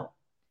to know.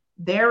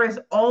 There is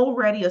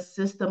already a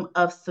system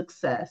of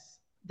success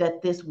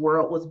that this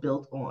world was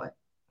built on.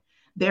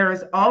 There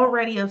is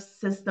already a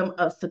system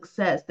of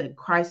success that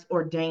Christ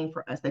ordained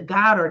for us, that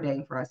God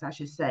ordained for us, I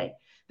should say.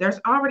 There's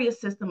already a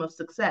system of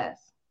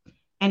success.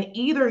 And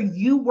either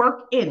you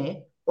work in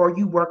it or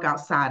you work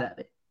outside of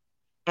it.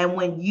 And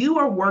when you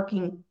are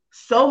working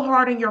so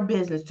hard in your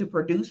business to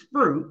produce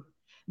fruit,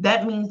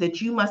 that means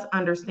that you must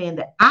understand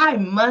that I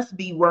must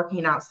be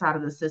working outside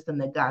of the system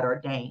that God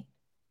ordained.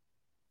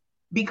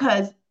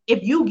 Because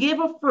if you give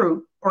a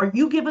fruit or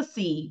you give a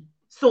seed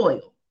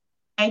soil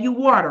and you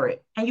water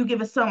it and you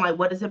give it sunlight,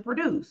 what does it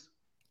produce?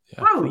 Yeah.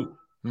 Fruit. Fruit.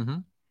 Mm-hmm.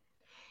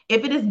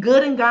 If it is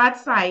good in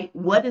God's sight,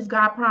 what does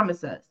God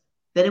promise us?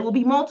 That it will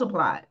be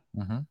multiplied.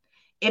 Mm-hmm.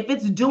 If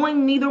it's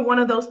doing neither one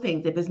of those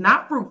things, if it's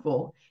not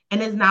fruitful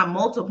and it's not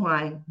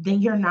multiplying,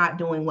 then you're not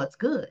doing what's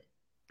good,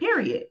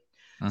 period.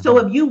 So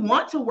Mm-hmm. if you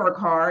want to work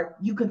hard,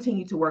 you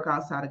continue to work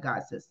outside of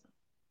God's system.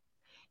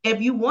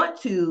 If you want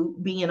to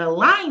be in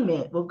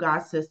alignment with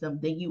God's system,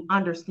 then you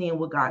understand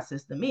what God's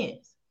system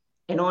is.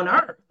 And on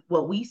earth,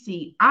 what we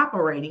see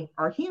operating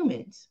are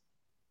humans.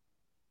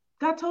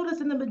 God told us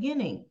in the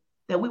beginning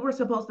that we were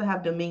supposed to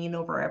have dominion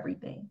over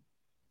everything.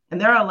 And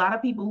there are a lot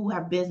of people who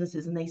have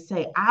businesses and they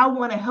say, I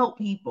want to help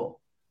people.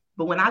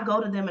 But when I go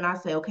to them and I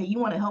say, okay, you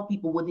want to help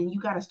people, well, then you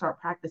got to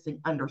start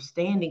practicing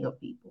understanding of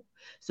people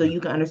so Yeah.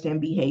 you can understand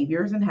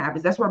behaviors and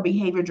habits. That's where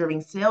behavior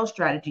driven sales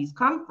strategies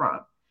come from.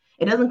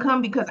 It doesn't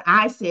come because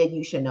I said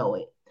you should know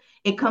it.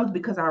 It comes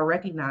because I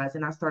recognize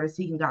and I started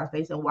seeking God's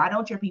face. And why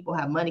don't your people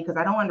have money? Because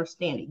I don't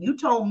understand it. You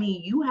told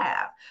me you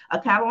have a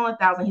cattle on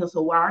 1,000 hills.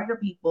 So why are your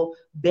people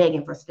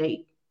begging for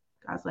steak?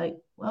 God's like,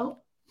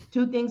 well,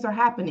 two things are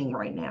happening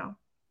right now.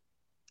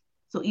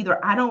 So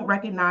either I don't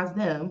recognize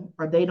them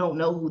or they don't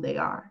know who they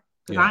are,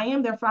 because Yeah. I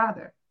am their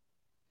father.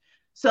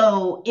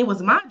 So it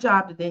was my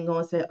job to then go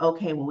and say,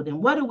 okay, well,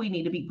 then what do we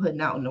need to be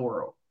putting out in the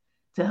world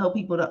to help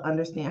people to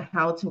understand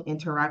how to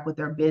interact with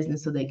their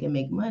business so they can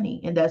make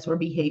money? And that's where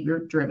behavior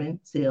driven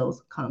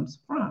sales comes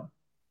from.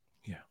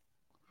 Yeah.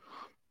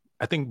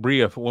 I think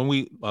Bria,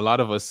 when a lot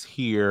of us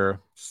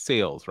hear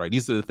sales, right?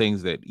 These are the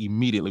things that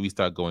immediately we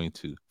start going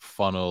to: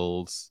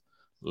 funnels,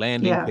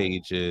 landing Yeah.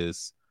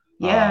 pages,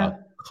 Yeah.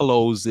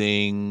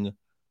 closing,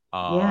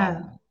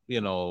 Yeah.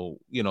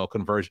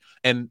 conversion,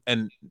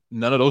 and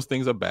none of those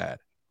things are bad.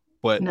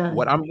 But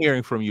what None. I'm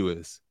hearing from you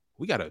is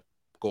we got to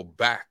go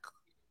back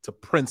to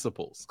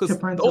principles, To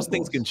because those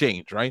things can principles.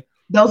 change, right?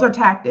 Those But are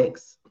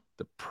tactics.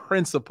 the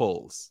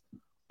principles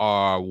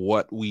are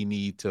what we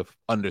need to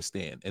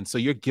understand. And so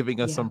you're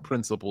giving us Yeah. some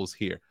principles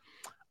here.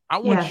 I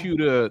want Yeah. you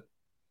to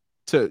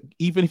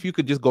even if you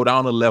could just go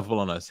down a level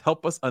on us,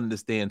 help us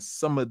understand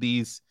some of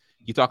these.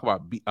 You talk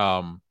about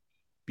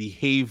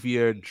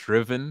behavior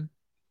driven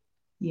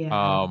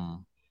Yeah.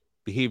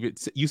 behavior.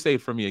 You say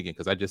it for me again,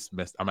 because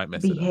I might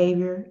mess it up.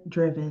 Behavior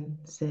driven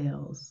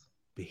sales.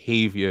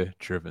 Behavior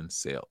driven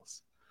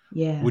sales.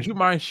 Yeah. Would you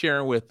mind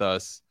sharing with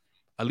us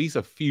at least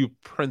a few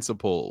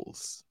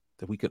principles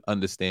that we could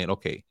understand?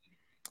 Okay,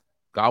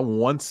 God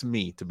wants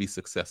me to be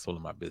successful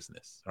in my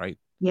business, right?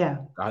 Yeah.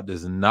 God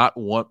does not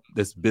want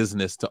this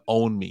business to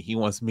own me. He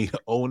wants me to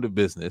own the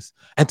business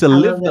and to I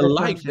love live the that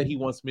life that he assumption.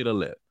 wants me to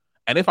live.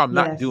 And if I'm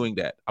not Yes. doing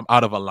that, I'm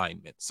out of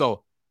alignment.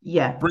 So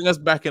Yeah. bring us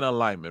back in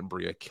alignment,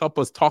 Bria.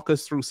 Talk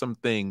us through some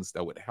things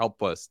that would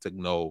help us to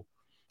know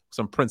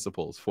some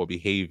principles for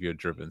behavior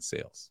driven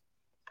sales.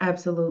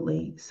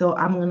 Absolutely. So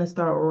I'm going to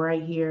start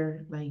right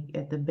here, like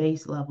at the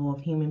base level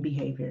of human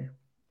behavior.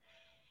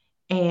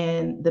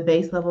 And the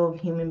base level of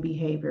human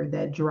behavior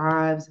that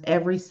drives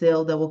every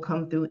sale that will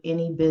come through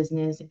any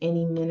business,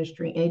 any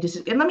ministry, and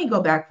let me go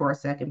back for a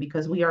second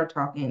because we are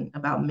talking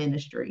about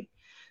ministry.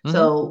 Mm-hmm.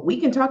 So we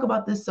can talk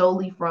about this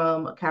solely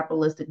from a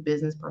capitalistic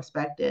business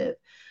perspective,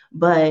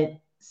 but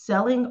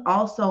selling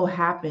also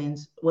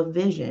happens with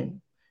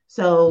vision.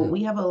 So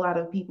we have a lot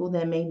of people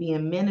that may be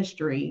in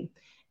ministry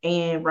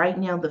And right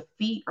now, the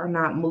feet are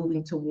not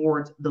moving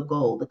towards the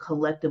goal, the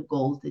collective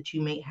goals that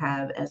you may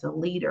have as a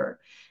leader.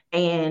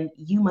 And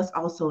you must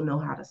also know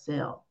how to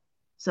sell.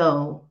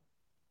 So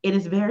it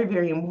is very,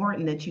 very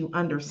important that you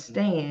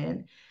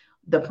understand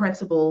the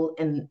principle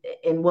and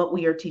what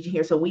we are teaching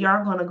here. So we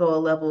are going to go a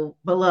level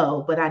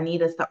below, but I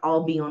need us to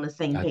all be on the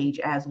same I, page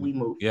as we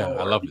move yeah, I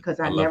forward love it. because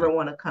I I love never it.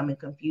 want to come in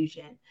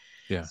confusion.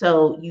 Yeah.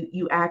 So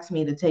you asked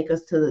me to take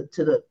us to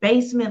the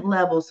basement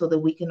level so that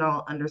we can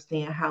all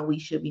understand how we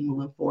should be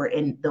moving forward.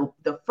 And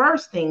the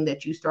first thing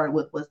that you started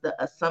with was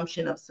the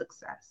assumption of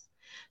success.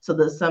 So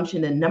the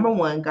assumption that number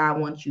one, God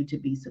wants you to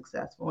be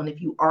successful. And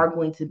if you are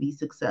going to be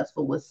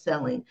successful with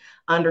selling,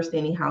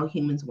 understanding how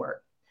humans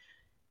work.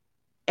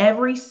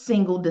 Every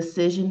single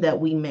decision that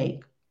we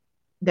make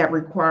that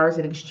requires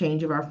an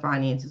exchange of our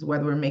finances,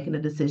 whether we're making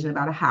a decision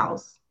about a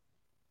house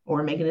or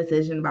we're making a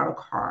decision about a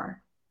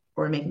car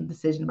or we're making a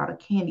decision about a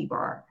candy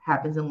bar,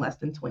 happens in less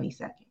than 20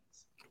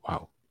 seconds.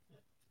 Wow.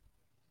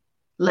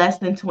 Less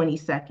than 20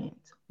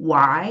 seconds.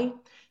 Why?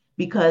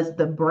 Because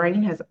the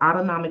brain has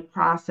autonomic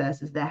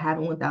processes that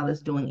happen without us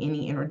doing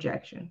any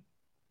interjection.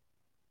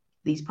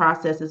 These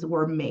processes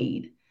were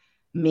made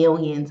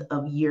millions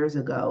of years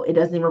ago. It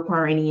doesn't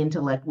require any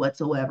intellect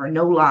whatsoever,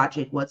 no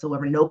logic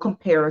whatsoever, no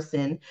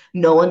comparison,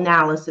 no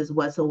analysis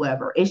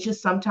whatsoever. It's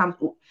just sometimes,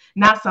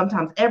 not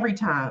sometimes, every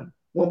time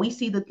when we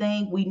see the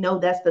thing, we know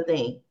that's the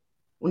thing.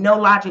 No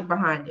logic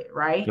behind it,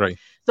 right? Right.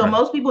 So Right.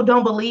 most people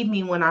don't believe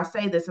me when I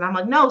say this. And I'm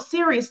like, no,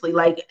 seriously,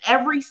 like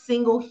every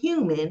single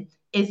human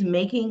is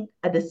making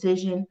a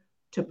decision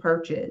to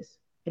purchase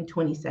in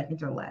 20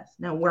 seconds or less.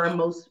 Now, where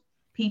most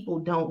people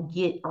don't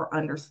get or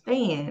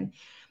understand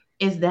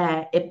is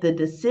that if the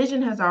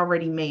decision has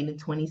already made in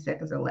 20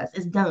 seconds or less,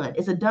 it's done.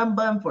 It's a done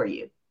bun for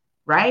you,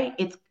 right?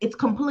 It's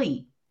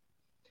complete.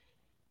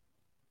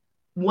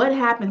 What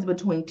happens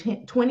between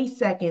 20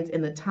 seconds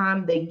and the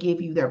time they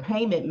give you their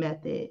payment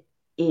method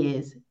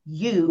is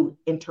you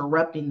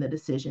interrupting the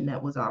decision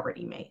that was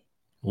already made.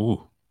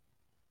 Ooh.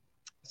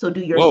 So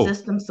do your Whoa.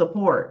 system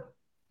support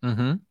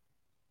Mm-hmm.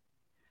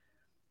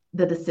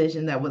 the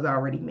decision that was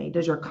already made?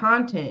 Does your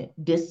content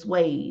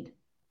dissuade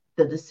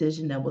the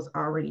decision that was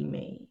already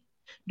made?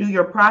 Do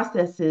your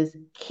processes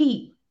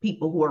keep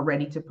people who are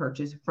ready to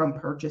purchase from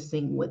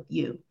purchasing with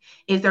you?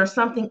 Is there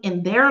something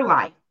in their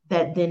life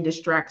that then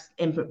distracts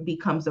and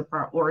becomes a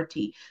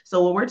priority?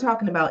 So what we're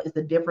talking about is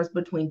the difference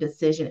between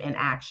decision and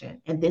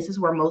action. And this is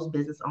where most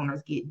business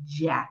owners get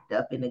jacked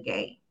up in the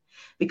game.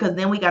 Because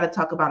then we got to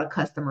talk about a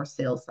customer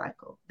sales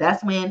cycle.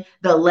 That's when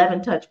the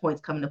 11 touch points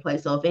come into play.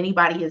 So if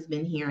anybody has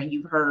been here and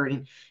you've heard,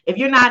 and if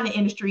you're not in the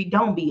industry,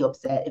 don't be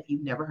upset if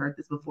you've never heard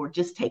this before.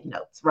 Just take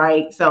notes,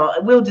 right? So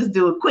we'll just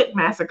do a quick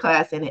master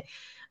class in it.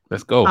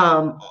 Let's go.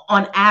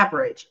 On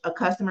average, a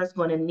customer is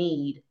going to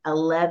need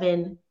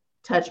 11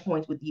 touch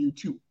points with you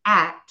to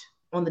act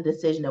on the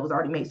decision that was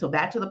already made. So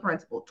back to the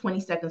principle, 20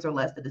 seconds or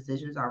less, the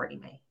decision is already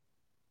made.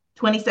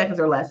 20 seconds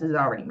or less is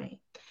already made.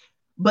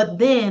 But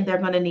then they're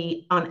going to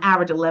need, on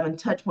average, 11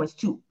 touch points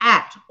to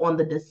act on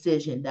the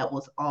decision that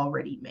was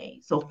already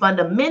made. So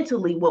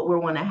fundamentally, what we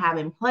want to have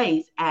in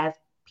place as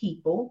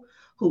people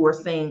who are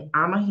saying,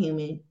 I'm a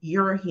human,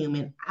 you're a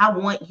human, I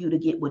want you to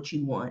get what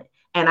you want.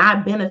 And I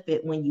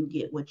benefit when you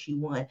get what you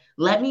want.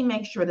 Let me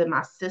make sure that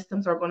my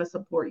systems are going to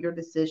support your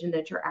decision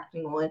that you're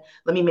acting on.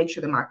 Let me make sure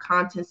that my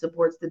content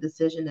supports the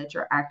decision that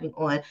you're acting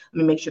on. Let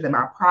me make sure that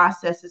my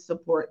processes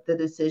support the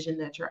decision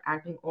that you're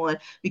acting on,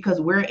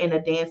 because we're in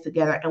a dance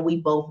together and we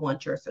both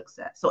want your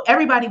success. So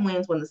everybody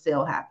wins when the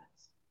sale happens.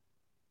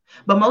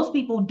 But most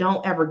people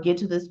don't ever get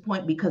to this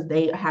point because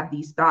they have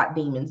these thought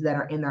demons that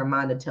are in their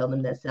mind to tell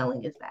them that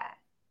selling is bad,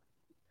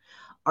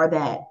 or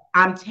that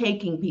I'm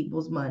taking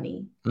people's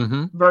money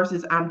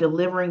versus I'm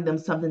delivering them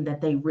something that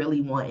they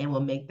really want and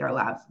will make their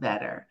lives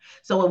better.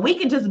 So if we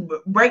can just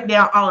break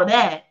down all of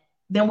that,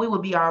 then we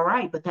would be all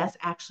right. But that's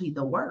actually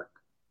the work,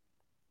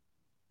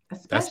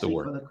 That's the especially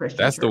work. for the Christian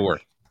That's the church.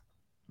 work.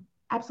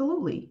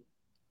 Absolutely.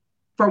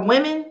 For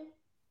women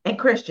and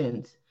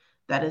Christians,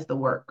 that is the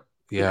work.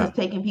 Yeah. Because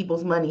taking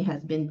people's money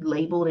has been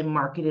labeled and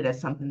marketed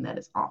as something that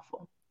is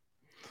awful.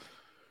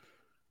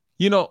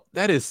 You know,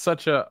 that is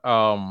such a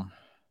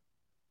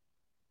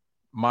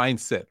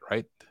mindset,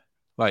 right?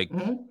 Like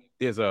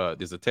there's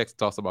a text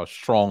talks about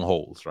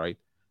strongholds, right?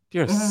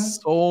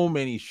 There's so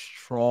many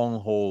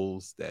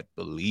strongholds that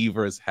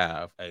believers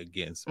have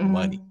against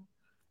money,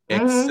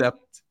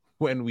 except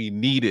when we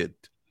need it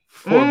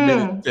for a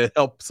minute to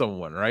help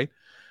someone, right?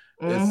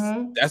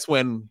 That's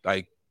when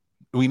like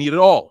we need it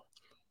all.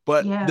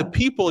 But the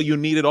people you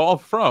need it all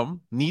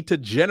from need to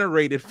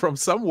generate it from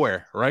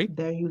somewhere, right?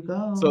 There you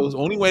go. So the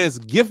only way it's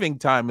giving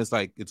time is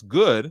like it's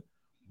good,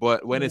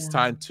 but when it's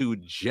time to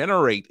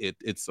generate it,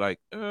 it's like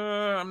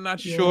I'm not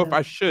sure if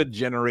I should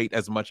generate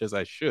as much as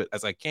I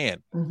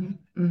can.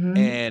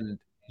 And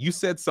you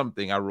said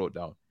something I wrote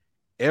down.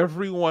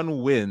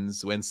 Everyone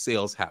wins when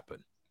sales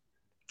happen.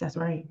 That's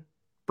right.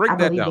 Break I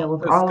that believe that down,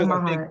 with all of my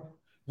I think heart.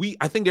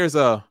 I think there's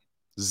a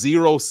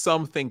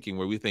zero-sum thinking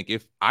where we think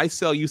if I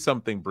sell you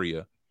something,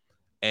 Bria,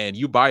 and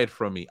you buy it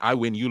from me, I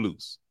win, you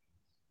lose.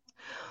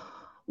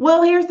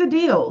 Well, here's the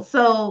deal.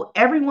 So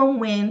everyone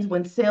wins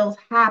when sales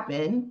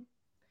happen.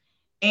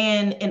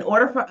 And in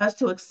order for us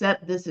to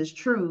accept this as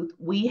truth,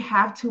 we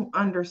have to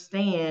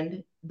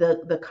understand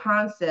the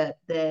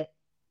concept that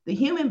the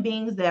human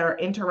beings that are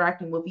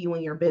interacting with you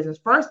in your business,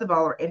 first of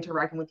all, are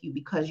interacting with you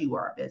because you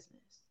are a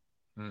business.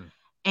 Mm.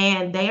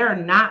 And they are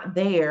not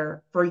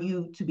there for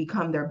you to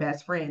become their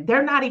best friend.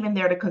 They're not even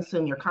there to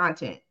consume your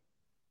content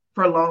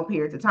for long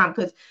periods of time.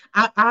 Because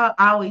I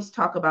always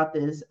talk about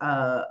this.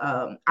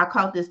 I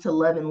call this to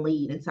love and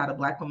lead inside of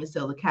Black Women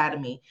Sales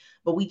Academy.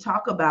 But we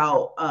talk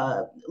about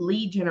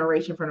lead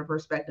generation from the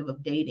perspective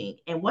of dating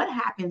and what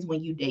happens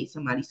when you date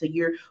somebody. So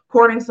you're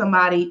courting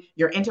somebody,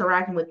 you're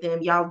interacting with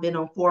them. Y'all have been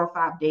on 4 or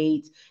 5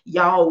 dates.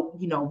 Y'all,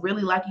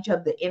 really like each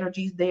other. The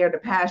energy's there, the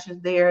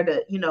passion's there,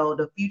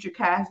 the future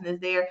casting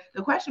is there.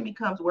 The question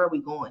becomes, where are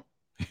we going?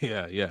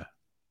 Yeah, yeah.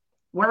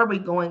 Where are we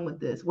going with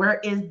this? Where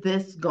is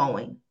this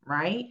going?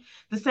 Right?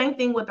 The same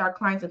thing with our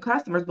clients and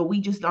customers, but we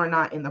just are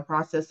not in the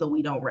process, so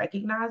we don't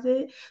recognize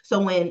it. So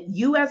when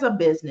you, as a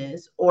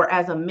business or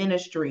as a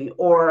ministry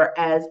or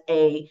as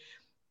a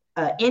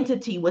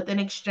entity with an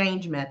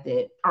exchange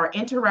method, are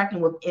interacting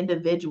with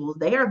individuals,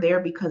 they are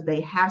there because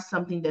they have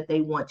something that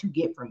they want to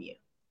get from you.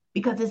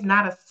 Because it's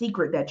not a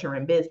secret that you're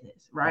in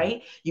business, Right.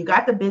 right? You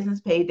got the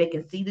business page. They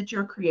can see that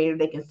you're a creator.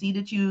 They can see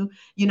that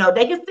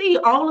they can see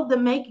all of the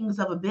makings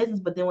of a business.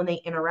 But then when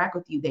they interact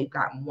with you, they've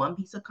gotten one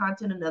piece of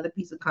content, another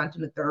piece of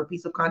content, a third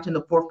piece of content,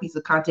 a fourth piece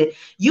of content.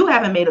 You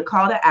haven't made a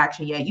call to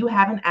action yet. You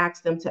haven't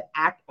asked them to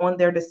act on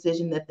their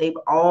decision that they've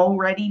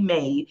already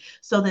made.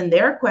 So then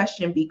their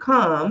question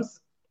becomes,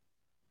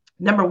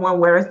 number one,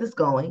 where is this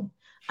going?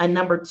 And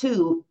number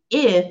two,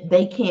 if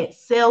they can't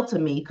sell to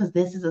me, because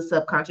this is a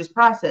subconscious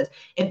process,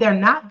 if they're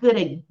not good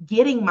at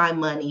getting my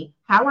money,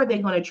 how are they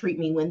going to treat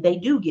me when they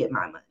do get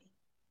my money?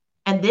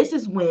 And this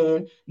is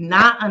when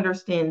not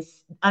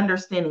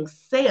understanding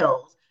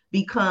sales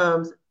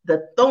becomes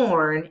the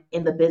thorn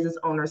in the business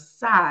owner's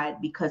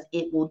side, because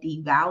it will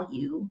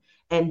devalue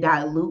and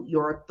dilute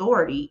your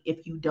authority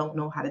if you don't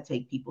know how to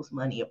take people's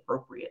money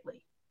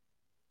appropriately.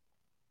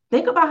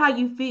 Think about how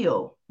you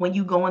feel when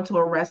you go into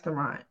a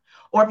restaurant,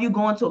 or if you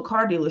go into a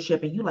car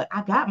dealership and you're like,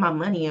 I got my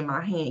money in my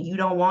hand. You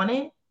don't want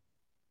it?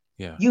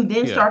 Yeah. You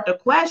then Yeah. start to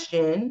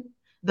question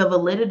the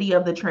validity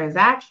of the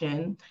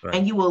transaction, Right.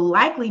 and you will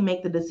likely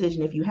make the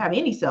decision, if you have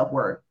any self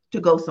worth, to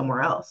go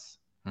somewhere else.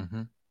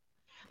 Mm-hmm.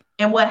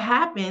 And what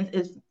happens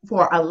is,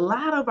 for a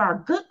lot of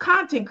our good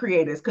content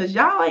creators, because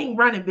y'all ain't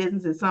running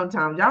businesses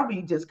sometimes, y'all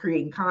be just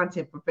creating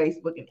content for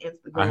Facebook and I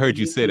Instagram heard and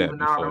you say YouTube that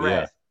and all the before. Yeah.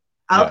 rest.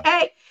 Yeah.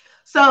 Okay.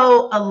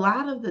 So a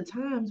lot of the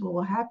times what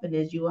will happen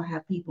is you will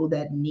have people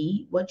that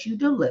need what you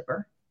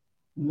deliver,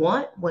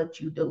 want what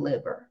you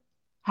deliver,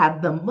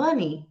 have the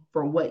money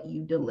for what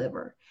you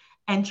deliver,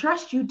 and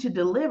trust you to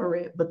deliver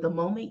it. But the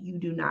moment you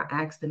do not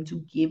ask them to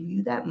give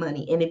you that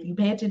money, and if you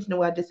pay attention to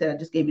what I just said, I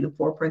just gave you the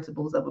 4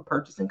 principles of a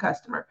purchasing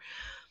customer.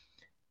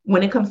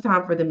 When it comes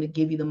time for them to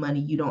give you the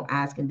money, you don't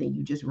ask, and then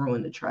you just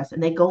ruin the trust.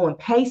 And they go and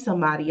pay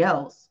somebody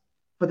else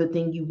for the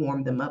thing you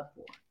warmed them up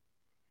for.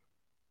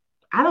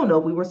 I don't know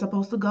if we were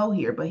supposed to go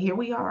here, but here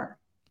we are.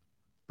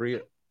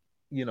 Bria,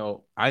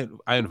 I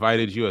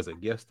invited you as a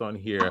guest on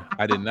here.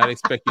 I did not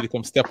expect you to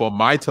come step on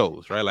my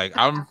toes, right? Like,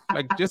 I'm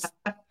like, just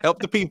help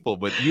the people,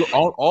 but you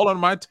all on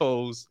my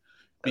toes,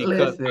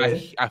 because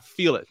Listen, I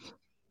feel it.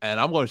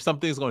 And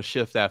something's gonna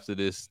shift after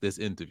this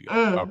interview. I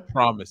mm,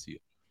 promise you.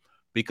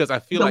 Because I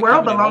feel the like,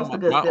 world even in belongs to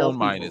good my own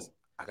mind, is salespeople.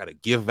 I gotta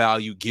give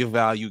value, give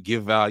value,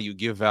 give value,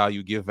 give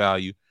value, give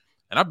value.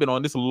 And I've been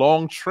on this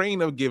long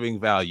train of giving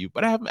value,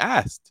 but I haven't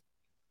asked.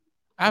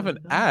 I There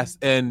haven't you go.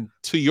 asked. And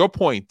to your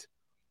point,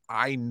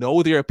 I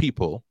know there are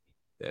people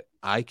that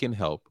I can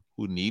help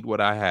who need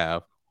what I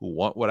have, who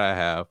want what I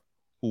have,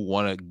 who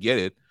want to get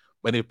it,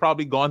 but they've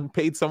probably gone and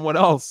paid someone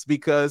else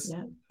because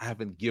Yeah. I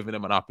haven't given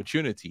them an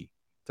opportunity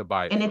to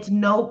buy it And from it's me.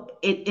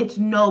 it's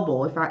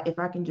noble, if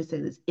I can just say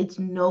this, it's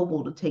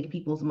noble to take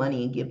people's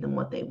money and give them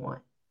what they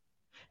want.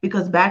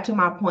 Because back to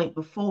my point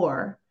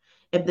before,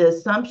 if the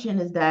assumption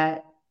is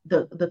that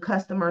the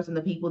customers and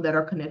the people that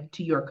are connected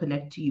to you are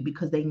connected to you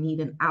because they need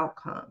an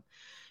outcome,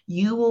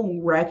 you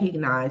will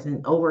recognize,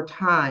 and over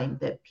time,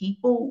 that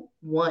people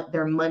want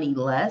their money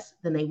less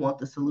than they want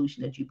the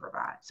solution that you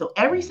provide. So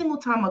every Mm. single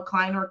time a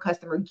client or a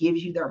customer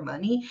gives you their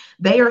money,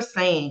 they are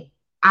saying,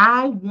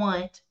 I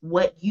want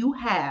what you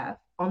have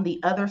on the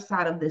other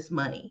side of this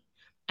money.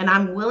 And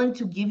I'm willing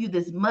to give you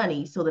this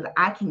money so that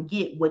I can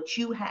get what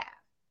you have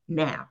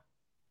now.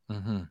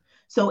 Mm-hmm.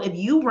 So if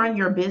you run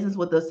your business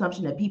with the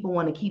assumption that people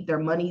want to keep their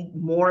money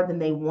more than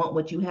they want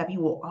what you have, you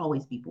will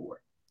always be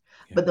poor.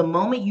 Yeah. But the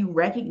moment you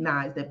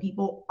recognize that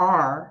people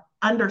are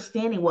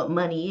understanding what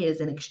money is,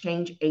 an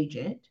exchange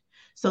agent,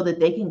 so that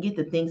they can get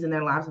the things in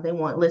their lives that they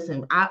want.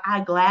 Listen,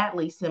 I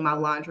gladly send my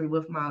laundry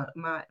with my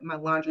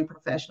laundry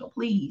professional.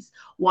 Please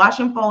wash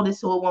and fold it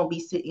so it won't be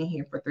sitting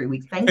here for 3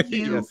 weeks. Thank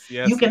you. Yes, You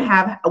yes, can yes.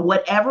 have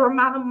whatever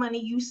amount of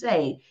money you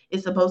say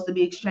is supposed to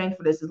be exchanged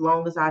for this, as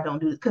long as I don't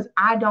do this. Because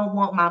I don't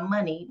want my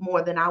money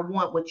more than I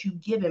want what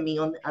you've given me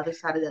on the other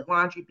side of that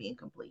laundry being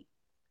complete.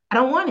 I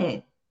don't want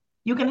it.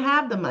 You can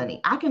have the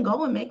money. I can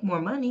go and make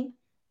more money,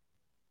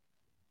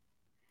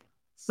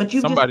 but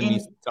you've just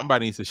Somebody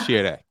needs to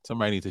share that.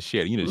 Somebody needs to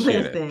share. You need to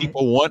share that. listen.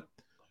 People want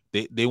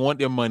they want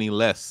their money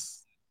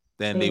less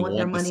than They they want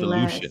their want the money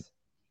solution. less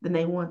than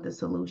they want the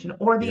solution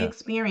or the Yeah.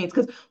 experience.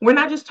 Because we're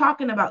not just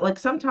talking about, like,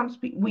 sometimes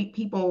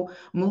people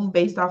move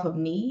based off of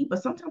need,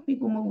 but sometimes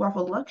people move off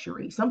of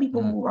luxury. Some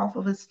people Mm. move off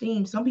of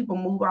esteem. Some people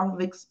move off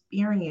of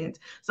experience.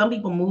 Some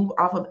people move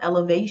off of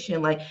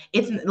elevation. Like,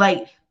 it's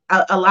like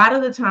a lot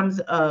of the times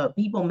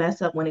people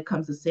mess up when it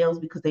comes to sales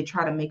because they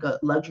try to make a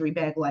luxury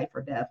bag life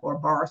or death, or a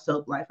bar of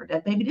soap life or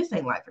death. Baby, this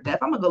ain't life or death.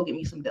 I'm gonna go get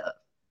me some Dove.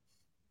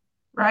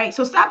 Right.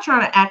 So stop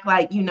trying to act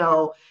like,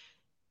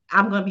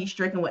 I'm going to be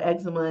stricken with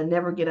eczema and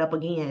never get up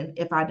again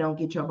if I don't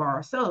get your bar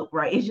of soap,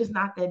 right? It's just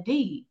not that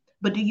deep.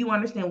 But do you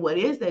understand what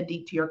is that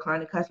deep to your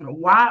client and customer?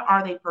 Why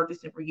are they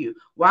purchasing for you?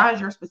 Why is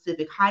your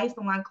specific highest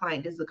aligned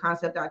client, this is a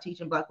concept I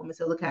teach in Black Women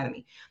Sales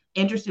Academy,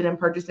 interested in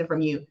purchasing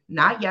from you?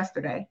 Not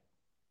yesterday,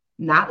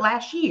 not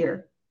last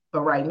year,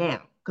 but right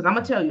now. Because I'm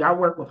going to tell you, I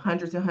work with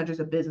hundreds and hundreds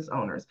of business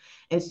owners.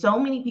 And so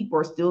many people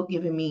are still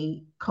giving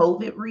me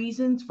COVID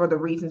reasons for the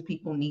reasons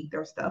people need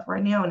their stuff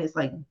right now. And it's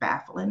like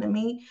baffling to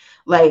me.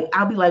 Like,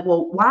 I'll be like,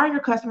 well, why are your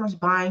customers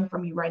buying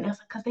from you right now? It's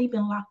like, because they've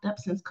been locked up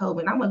since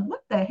COVID. And I'm like,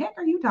 what the heck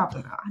are you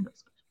talking about? I know.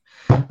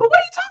 But what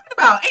are you talking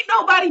about? Ain't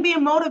nobody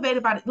being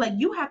motivated by it. Like,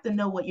 you have to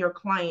know what your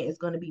client is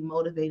going to be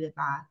motivated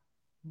by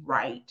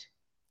right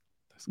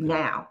That's good.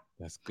 now.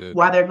 That's good.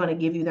 Why they're going to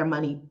give you their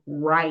money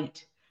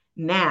right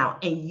now.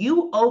 And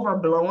you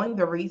overblowing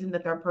the reason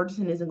that they're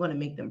purchasing isn't going to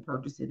make them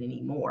purchase it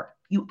anymore.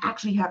 You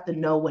actually have to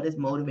know what is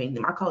motivating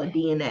them. I call it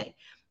DNA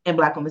in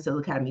Black Women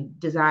Sales Academy: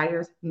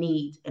 desires,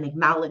 needs, and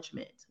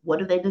acknowledgments. What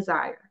do they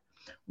desire?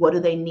 What do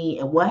they need?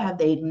 And what have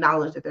they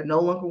acknowledged that they're no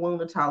longer willing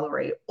to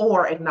tolerate,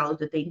 or acknowledge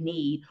that they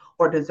need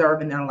or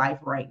deserve in their life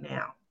right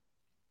now?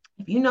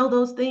 If you know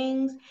those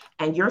things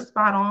and you're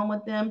spot on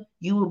with them,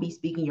 you will be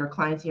speaking your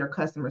clients and your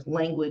customers'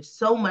 language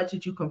so much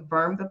that you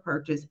confirm the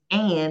purchase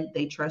and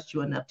they trust you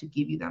enough to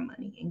give you their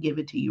money and give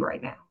it to you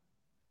right now.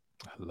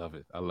 I love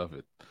it. I love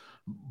it.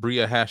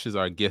 Bria Hash is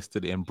our guest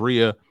today. And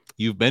Bria,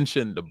 you've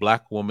mentioned the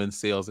Black Woman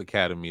Sales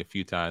Academy a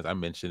few times. I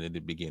mentioned in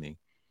the beginning.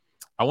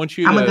 I want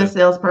you I'm a good to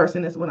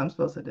salesperson, is what I'm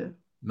supposed to do.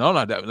 no,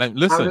 not that. Like, I'm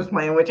just listen,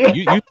 playing with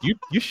you.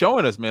 you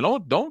showing us, man.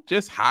 Don't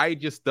just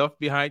hide your stuff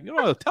behind.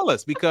 Tell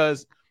us,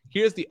 because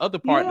here's the other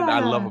part that I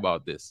love Yeah.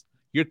 about this.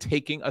 You're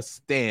taking a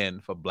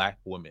stand for Black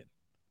women,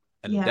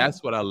 and Yeah.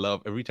 that's what I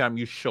love. Every time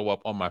you show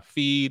up on my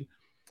feed,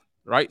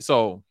 right?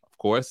 So, of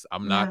course,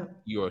 I'm not Yeah.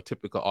 your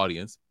typical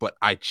audience, but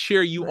I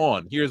cheer you Right.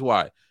 on. Here's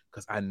why: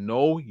 because I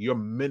know you're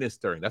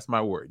ministering. That's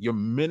my word. You're Yeah.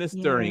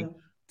 ministering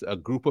to a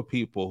group of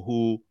people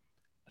who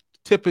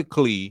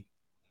typically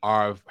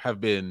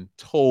have been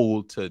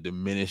told to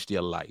diminish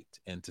their light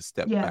and to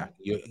step Yeah. back.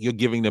 You're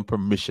giving them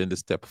permission to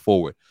step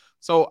forward.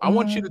 So I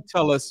want you to Mm-hmm.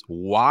 tell us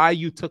why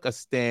you took a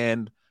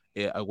stand.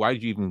 Why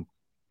did you even?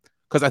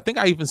 Because I think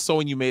I even saw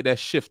when you made that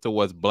shift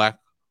towards Black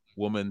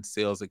Woman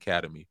Sales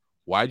Academy.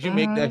 Why did you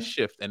make that Mm-hmm.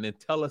 shift? And then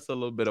tell us a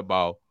little bit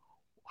about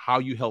how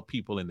you help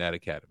people in that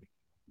academy.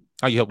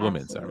 How you help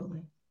women, sorry.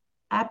 Absolutely.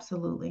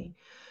 Absolutely.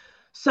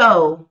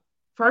 So,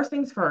 first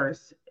things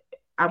first,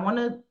 I want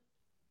to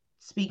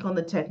speak on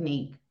the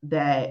technique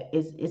that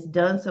is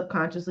done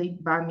subconsciously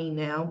by me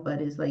now,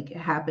 but is like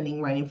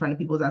happening right in front of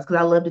people's eyes, because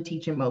I love to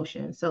teach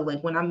emotion. So,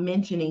 like, when I'm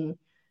mentioning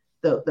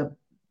the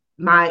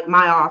my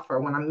offer,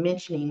 when I'm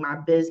mentioning my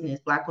business,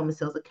 Black Women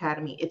Sales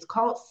Academy, it's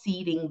called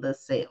seeding the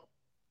sale.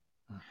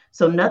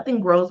 So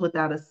nothing grows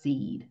without a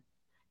seed.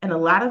 And a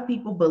lot of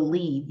people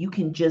believe you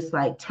can just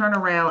like turn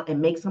around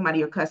and make somebody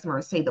your customer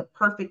and say the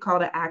perfect call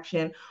to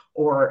action,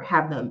 or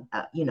have them,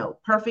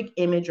 perfect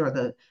image or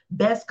the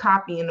best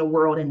copy in the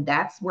world. And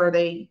that's where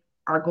they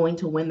are going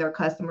to win their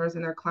customers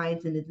and their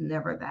clients. And it's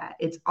never that.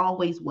 It's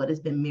always what has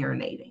been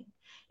marinating.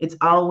 It's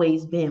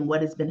always been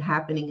what has been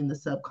happening in the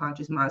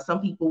subconscious mind.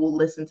 Some people will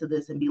listen to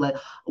this and be like,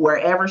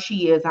 wherever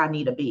she is, I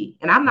need to be.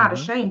 And I'm not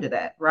Mm-hmm, ashamed of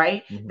that,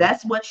 right? mm-hmm.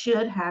 That's what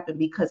should happen,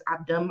 because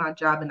I've done my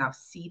job and I've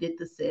seeded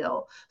the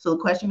sale. So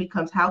the question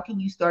becomes, how can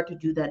you start to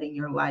do that in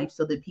your life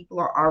so that people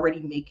are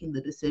already making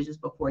the decisions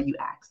before you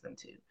ask them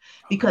to?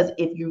 Because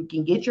if you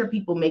can get your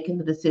people making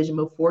the decision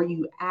before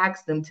you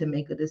ask them to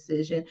make a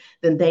decision,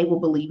 then they will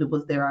believe it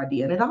was their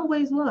idea. And it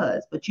always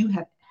was, but you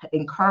have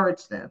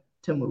encouraged them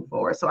to move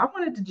forward. So I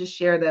wanted to just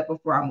share that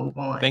before I move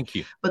on. Thank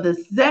you. But the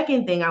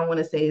second thing I want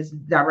to say is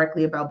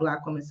directly about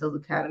Black Women Sales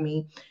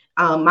Academy.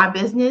 My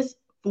business,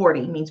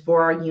 40 means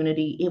for our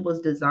unity. It was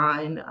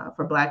designed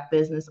for Black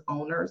business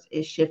owners.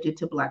 It shifted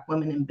to Black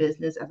women in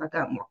business as I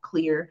got more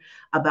clear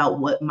about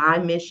what my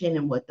mission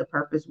and what the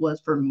purpose was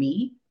for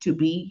me to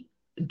be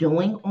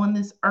doing on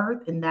this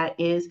earth, and that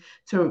is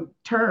to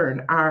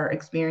turn our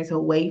experience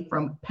away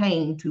from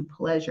pain to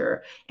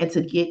pleasure, and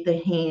to get the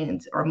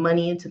hands or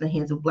money into the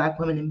hands of Black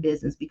women in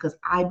business. Because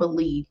I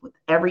believe with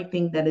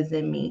everything that is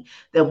in me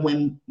that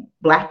when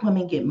Black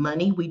women get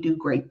money, we do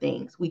great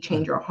things. We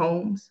change our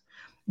homes,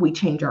 we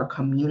change our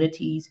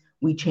communities,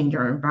 we change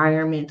our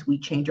environments, we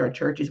change our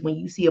churches. When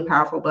you see a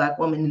powerful Black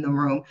woman in the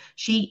room,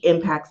 she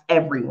impacts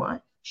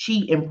everyone.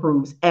 She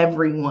improves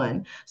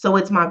everyone. So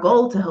it's my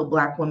goal to help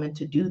Black women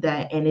to do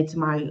that. And it's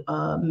my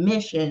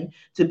mission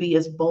to be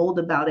as bold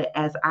about it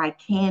as I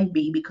can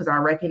be, because I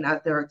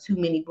recognize there are too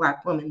many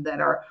Black women that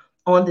are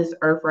on this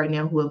earth right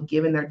now who have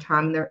given their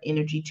time and their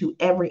energy to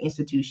every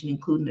institution,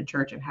 including the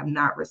church, and have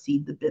not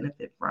received the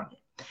benefit from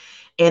it.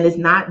 And it's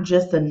not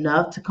just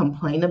enough to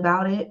complain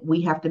about it.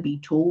 We have to be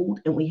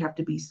tooled and we have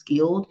to be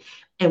skilled.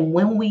 And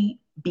when we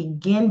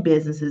begin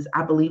businesses,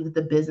 I believe that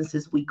the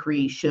businesses we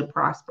create should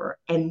prosper.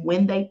 And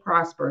when they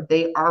prosper,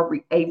 they are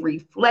a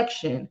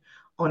reflection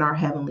on our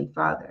Heavenly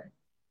Father,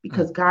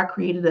 because God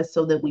created us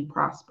so that we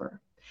prosper.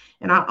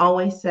 And I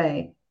always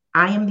say,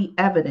 I am the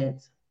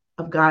evidence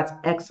of God's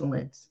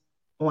excellence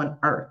on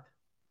earth.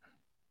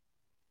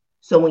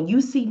 So when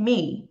you see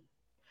me,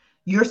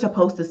 you're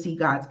supposed to see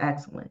God's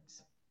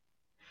excellence.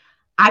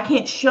 I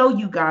can't show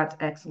you God's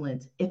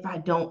excellence if I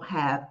don't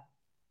have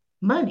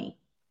money.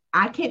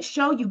 I can't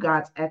show you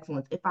God's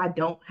excellence if I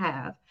don't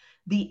have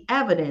the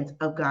evidence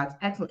of God's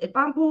excellence. If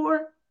I'm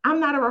poor, I'm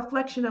not a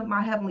reflection of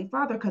my Heavenly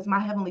Father, because my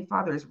Heavenly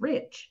Father is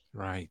rich.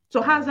 Right.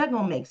 So how's that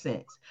going to make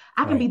sense?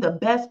 I can be the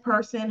best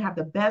person, have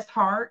the best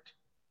heart,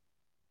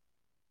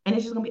 and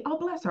it's just going to be, oh,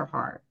 bless her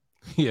heart.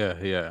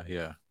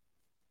 Yeah.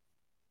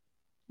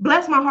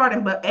 Bless my heart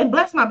and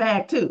bless my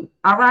bag too.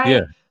 All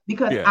right.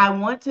 Because I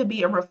want to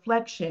be a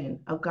reflection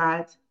of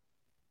God's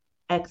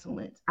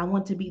excellence. I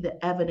want to be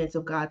the evidence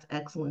of God's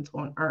excellence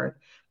on earth.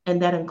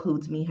 And that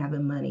includes me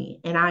having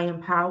money. And I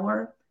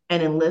empower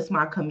and enlist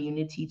my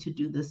community to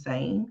do the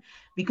same,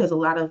 because a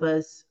lot of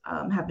us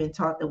have been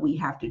taught that we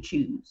have to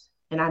choose.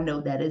 And I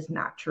know that is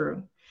not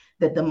true.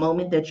 That the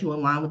moment that you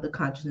align with the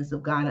consciousness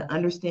of God and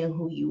understand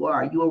who you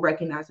are, you will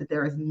recognize that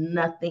there is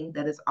nothing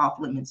that is off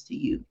limits to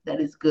you that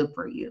is good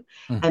for you.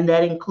 And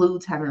that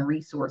includes having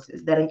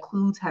resources, that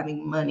includes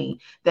having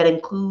money, that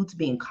includes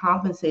being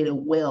compensated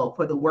well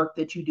for the work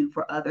that you do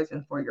for others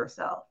and for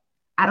yourself.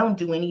 I don't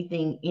do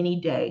anything any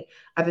day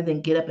other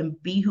than get up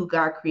and be who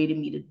God created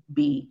me to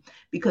be,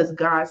 because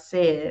God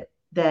said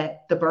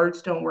that the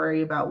birds don't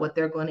worry about what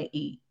they're going to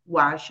eat.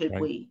 Why should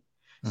we?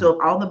 So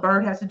if all the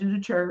bird has to do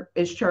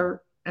is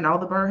chirp, and all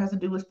the bird has to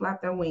do is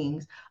flap their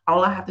wings,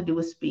 all I have to do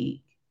is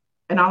speak,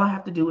 and all I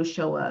have to do is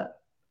show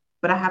up.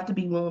 But I have to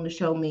be willing to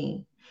show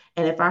me.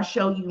 And if I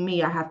show you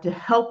me, I have to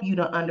help you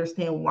to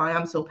understand why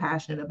I'm so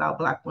passionate about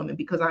Black women,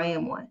 because I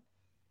am one.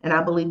 And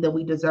I believe that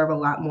we deserve a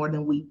lot more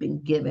than we've been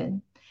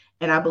given.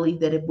 And I believe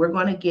that if we're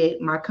going to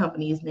get, my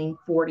company is named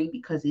 40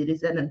 because it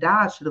is an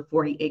homage to the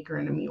 40 acre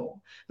and a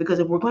mule. Because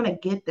if we're going to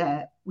get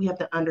that, we have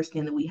to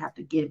understand that we have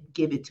to give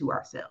it to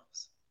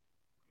ourselves.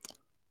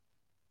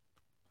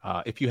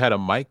 If you had a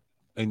mic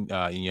in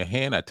your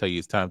hand, I tell you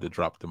it's time to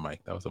drop the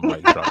mic. That was a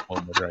mic drop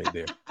moment right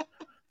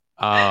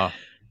there.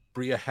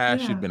 Bria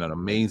Hash, you've been an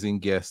amazing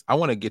guest. I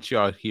want to get you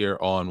out here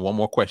on one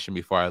more question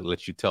before I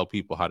let you tell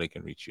people how they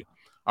can reach you.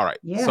 All right.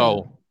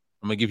 So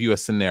I'm going to give you a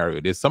scenario.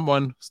 There's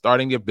someone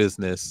starting their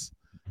business.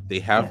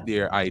 They have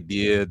their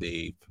idea.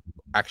 They've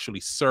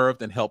actually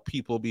served and helped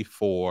people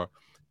before.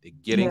 They're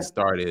getting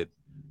started,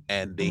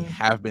 and they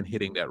have been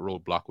hitting that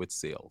roadblock with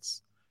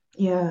sales.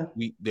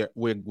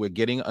 We're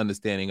getting an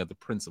understanding of the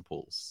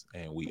principles,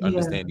 and we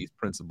understand these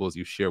principles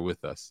you share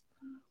with us.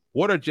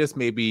 What are just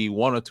maybe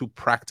one or two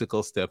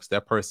practical steps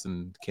that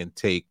person can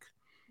take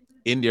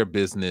in their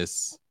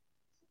business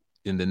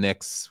in the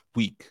next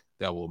week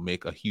that will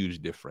make a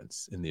huge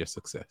difference in their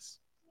success?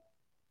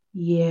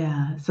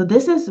 So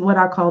this is what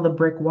I call the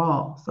brick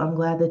wall. So I'm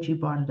glad that you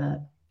brought it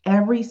up.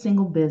 Every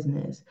single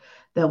business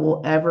that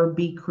will ever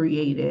be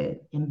created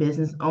and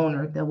business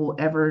owner that will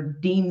ever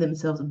deem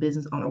themselves a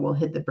business owner will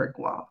hit the brick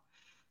wall.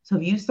 So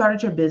if you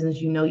started your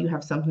business, you know you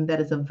have something that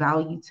is of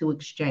value to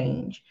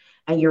exchange,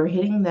 and you're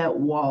hitting that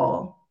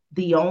wall.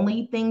 The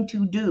only thing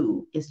to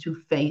do is to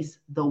face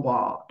the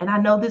wall. And I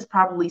know this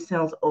probably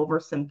sounds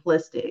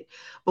oversimplistic,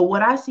 but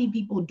what I see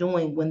people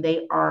doing when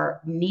they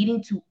are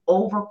needing to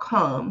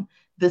overcome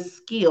the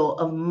skill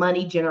of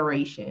money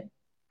generation.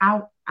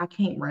 I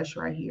can't rush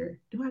right here.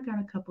 Do I got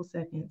a couple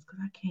seconds? Because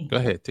I can't. Go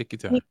ahead. Take your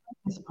time.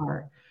 This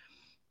part.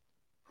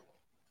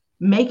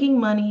 Making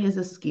money is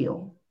a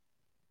skill.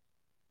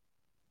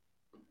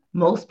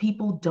 Most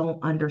people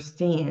don't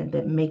understand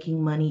that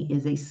making money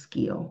is a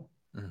skill.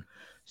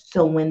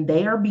 So when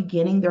they are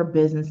beginning their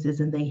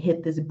businesses and they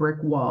hit this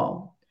brick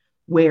wall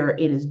where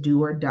it is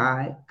do or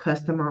die,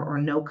 customer or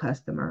no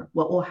customer,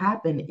 what will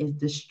happen is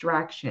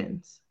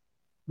distractions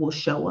will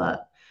show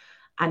up.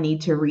 I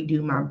need to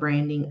redo my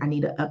branding. I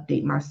need to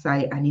update my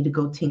site. I need to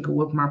go tinker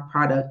with my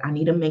product. I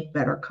need to make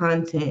better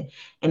content.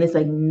 And it's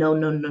like, no.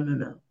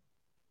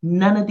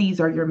 None of these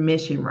are your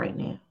mission right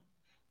now.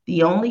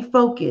 The only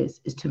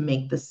focus is to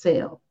make the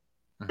sale.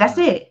 That's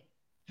it.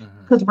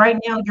 Because right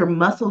now you're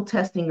muscle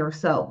testing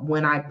yourself.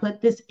 When I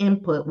put this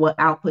input, what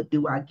output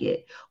do I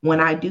get? When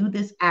I do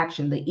this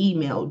action, the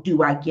email,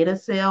 do I get a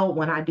sale?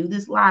 When I do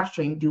this live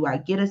stream, do I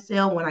get a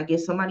sale? When I get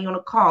somebody on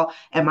a call,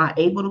 am I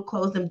able to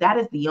close them? That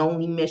is the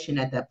only mission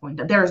at that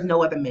point. There is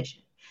no other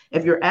mission.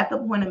 If you're at the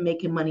point of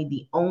making money,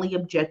 the only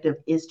objective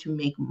is to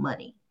make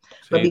money.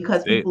 But Say it.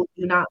 because Say it. people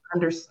do not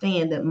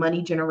understand that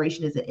money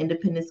generation is an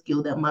independent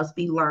skill that must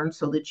be learned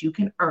so that you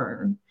can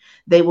earn,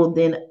 they will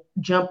then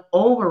jump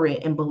over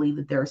it and believe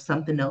that there is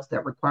something else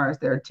that requires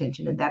their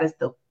attention. And that is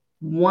the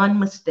one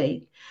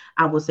mistake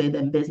I will say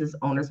that business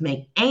owners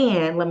make.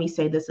 And let me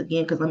say this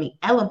again, because let me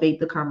elevate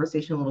the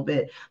conversation a little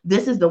bit.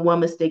 This is the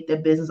one mistake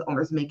that business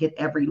owners make at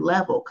every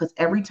level, because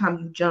every time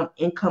you jump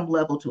income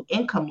level to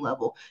income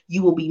level,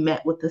 you will be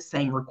met with the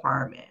same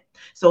requirement.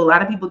 So a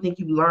lot of people think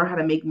you learn how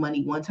to make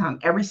money one time.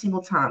 Every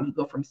single time you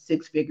go from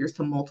six figures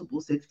to multiple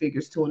six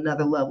figures to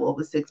another level of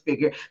a six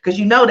figure, because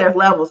you know there's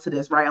levels to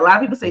this, right? A lot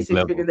of people say There's six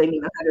levels. figures, they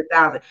mean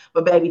 100,000,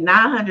 but baby,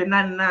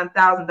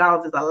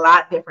 $999,000 is a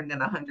lot different than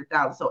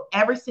 100,000. So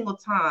every single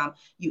time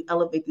you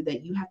elevate to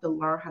that, you have to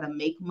learn how to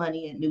make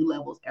money at new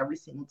levels every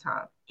single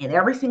time. And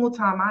every single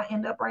time I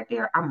end up right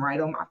there, I'm right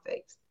on my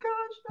face. Gosh,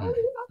 Mm,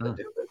 I mm,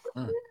 do this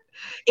mm.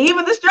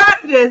 even the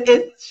strategist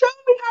is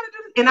showing me how to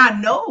do this. And I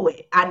know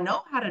it. I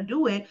know how to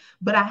do it,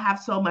 but I have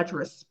so much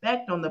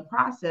respect on the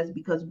process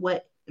because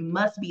what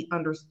must be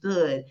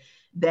understood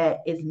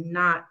that is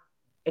not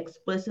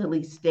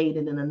explicitly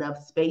stated in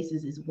enough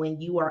spaces is when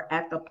you are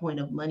at the point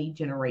of money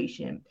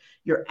generation,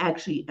 you're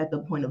actually at the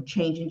point of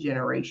changing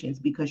generations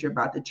because you're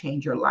about to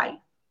change your life.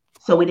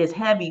 So it is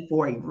heavy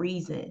for a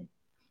reason.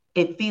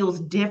 It feels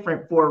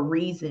different for a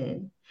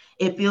reason.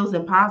 It feels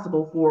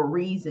impossible for a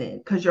reason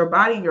because your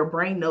body and your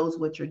brain knows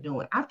what you're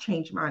doing. I've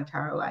changed my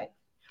entire life.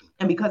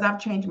 And because I've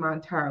changed my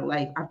entire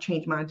life, I've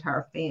changed my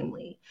entire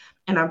family.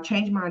 And I've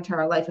changed my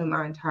entire life and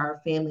my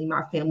family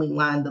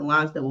line, the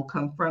lines that will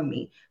come from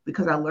me,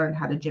 because I learned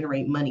how to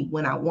generate money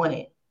when I want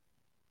it.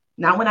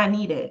 Not when I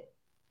need it,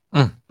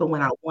 Mm. but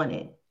when I want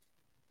it.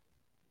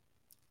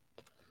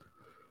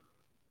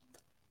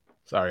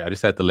 Sorry, I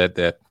just had to let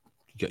that.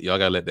 Y'all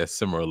gotta let that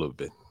simmer a little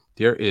bit.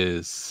 There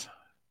is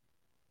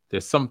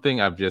there's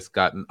something I've just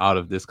gotten out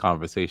of this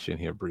conversation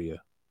here,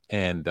 Bria,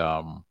 and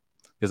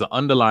there's an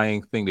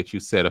underlying thing that you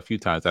said a few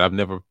times that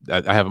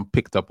I haven't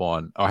picked up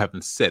on or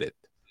haven't said it,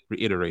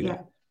 reiterated.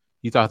 Yeah.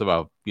 You talked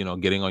about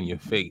getting on your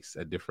face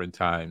at different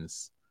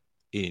times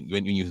in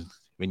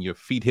when your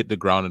feet hit the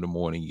ground in the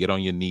morning, you get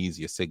on your knees,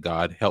 you say,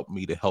 God, help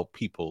me to help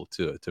people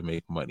to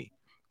make money.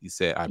 You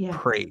say, I Yeah.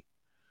 pray.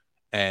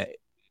 And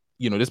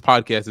this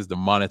podcast is the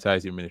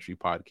Monetize Your Ministry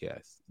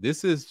podcast.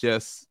 This is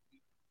just,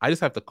 I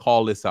just have to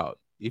call this out.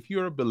 If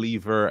you're a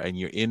believer and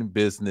you're in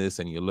business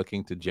and you're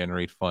looking to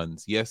generate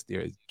funds, yes,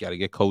 you got to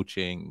get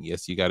coaching.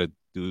 Yes, you got to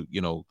do,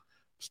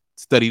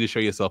 study to show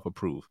yourself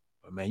approved.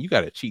 But man, you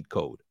got a cheat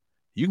code.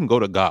 You can go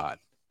to God.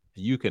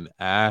 You can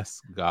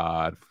ask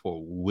God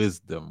for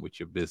wisdom with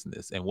your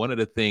business. And one of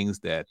the things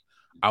that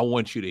I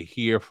want you to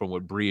hear from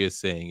what Bria is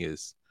saying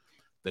is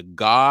the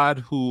God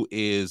who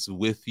is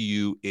with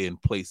you in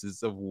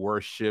places of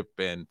worship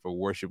and for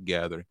worship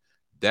gathering,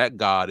 that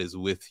God is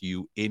with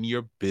you in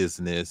your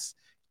business,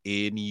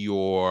 in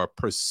your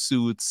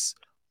pursuits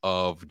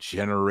of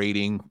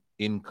generating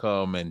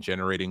income and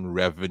generating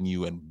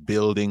revenue and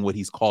building what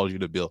he's called you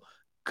to build.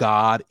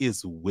 God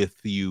is with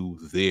you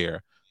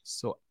there.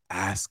 So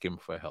ask him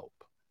for help.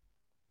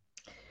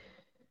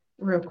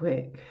 Real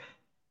quick.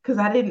 Because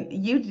I didn't,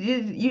 you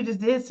just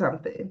did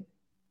something.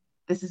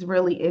 This is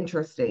really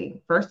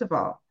interesting. First of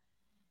all,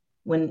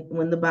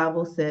 when the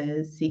Bible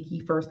says, "Seek ye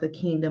first the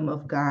kingdom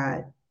of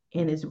God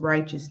and His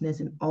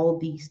righteousness, and all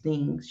these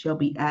things shall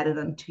be added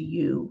unto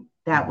you,"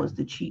 that was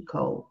the cheat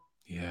code.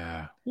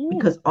 Yeah.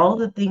 Because all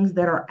the things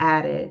that are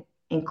added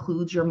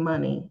includes your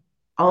money.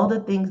 All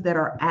the things that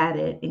are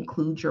added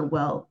includes your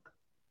wealth.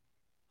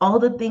 All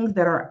the things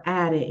that are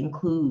added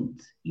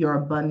includes your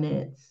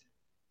abundance.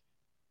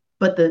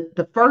 But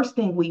the first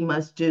thing we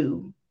must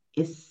do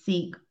is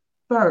seek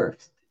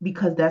first,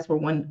 because that's where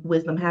one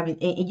wisdom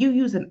having, and you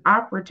use an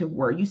operative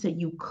word. You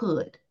said you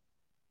could.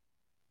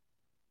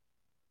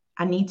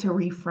 I need to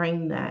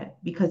reframe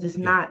that, because it's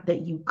Yeah. not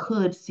that you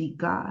could seek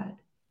God,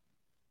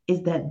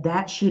 is that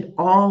that should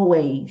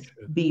always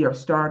Should. be your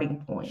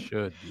starting point.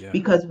 Should. Yeah.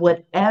 Because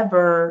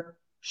whatever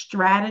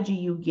strategy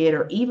you get,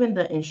 or even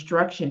the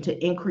instruction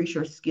to increase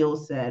your skill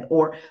set,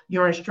 or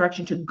your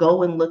instruction to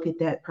go and look at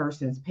that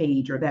person's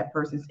page or that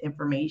person's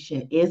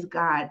information, is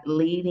God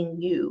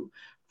leading you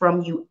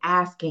from you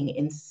asking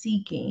and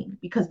seeking?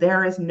 Because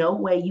there is no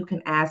way you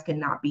can ask and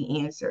not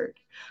be answered,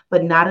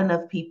 but not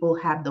enough people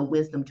have the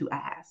wisdom to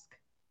ask.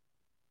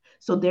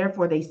 So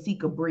therefore they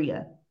seek a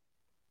Bria.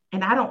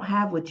 And I don't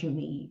have what you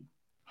need.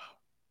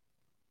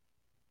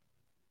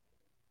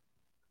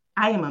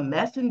 I am a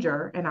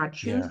messenger and I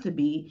choose Yeah. to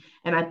be.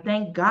 And I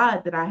thank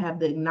God that I have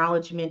the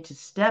acknowledgement to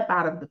step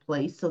out of the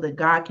place so that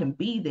God can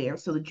be there,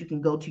 so that you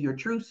can go to your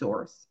true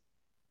source.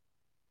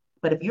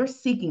 But if you're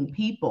seeking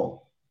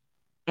people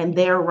and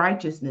their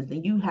righteousness,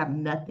 then you have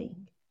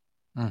nothing.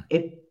 Mm.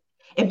 If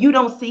if you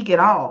don't seek at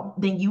all,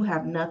 then you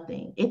have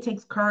nothing. It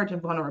takes courage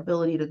and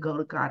vulnerability to go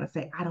to God and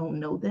say, I don't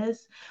know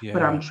this,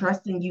 but Yeah. I'm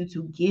trusting you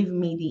to give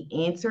me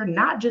the answer,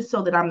 not just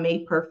so that I'm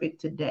made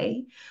perfect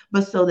today,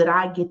 but so that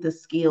I get the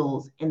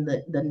skills and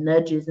the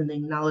nudges and the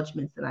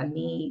acknowledgments that I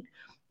need.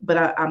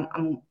 But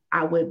I'm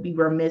I would be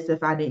remiss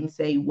if I didn't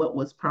say what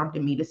was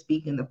prompting me to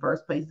speak in the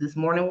first place this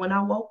morning when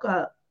I woke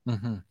up,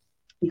 Mm-hmm.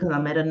 because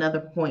I'm at another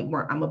point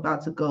where I'm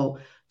about to go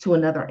to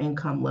another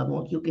income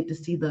level. You'll get to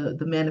see the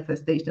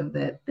manifestation of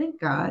that.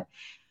 Thank God.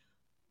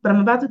 But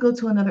I'm about to go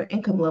to another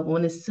income level.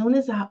 And as soon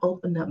as I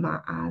opened up my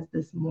eyes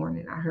this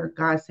morning, I heard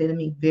God say to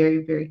me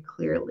very, very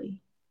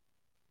clearly,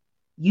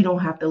 you don't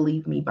have to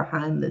leave me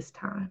behind this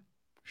time.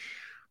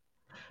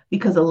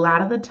 Because a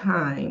lot of the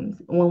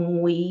times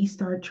when we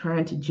start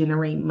trying to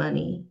generate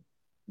money,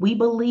 we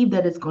believe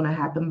that it's going to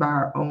happen by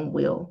our own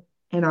will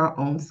and our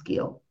own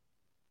skill.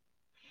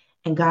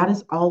 And God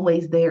is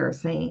always there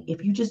saying,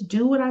 if you just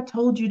do what I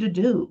told you to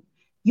do,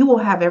 you will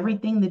have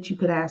everything that you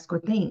could ask or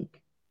think.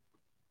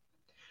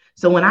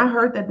 So when I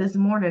heard that this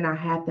morning, I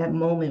had that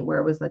moment where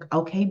it was like,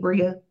 okay,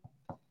 Bria,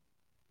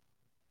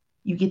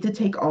 you get to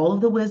take all of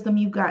the wisdom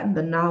you've gotten,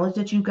 the knowledge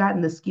that you've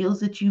gotten, the skills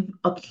that you've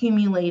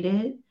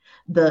accumulated,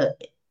 the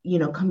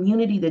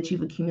community that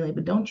you've accumulated,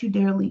 but don't you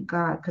dare leave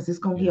God, because it's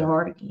going to get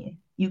hard again.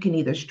 You can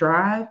either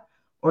strive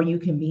or you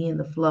can be in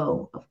the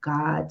flow of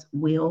God's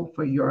will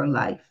for your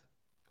life.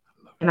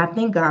 And I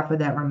thank God for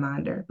that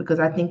reminder, because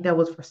I think that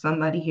was for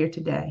somebody here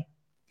today.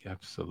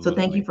 Absolutely. So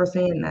thank you for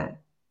saying that.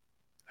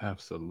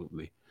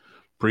 Absolutely.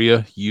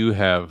 Bria, you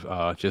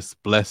have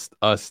just blessed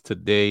us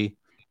today.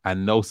 I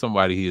know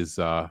somebody is,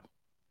 this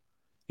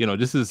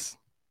is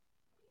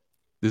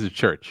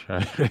church.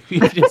 Right? we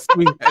had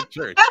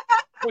church.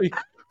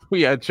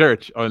 We had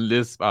church on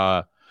this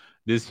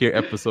here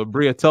episode.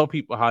 Bria, tell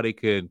people how they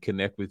can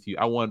connect with you.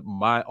 I want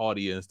my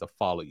audience to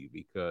follow you,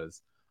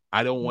 because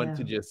I don't want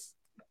to just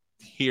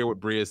hear what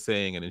Bria is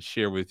saying and then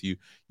share with you.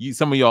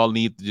 Some of y'all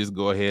need to just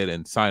go ahead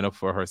and sign up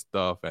for her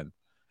stuff and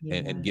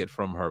get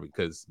from her,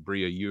 because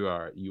Bria, you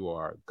are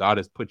God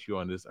has put you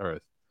on this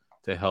earth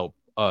to help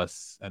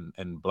us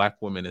and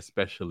Black women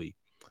especially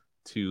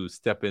to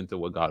step into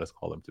what God has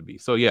called them to be.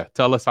 So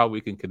tell us how we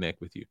can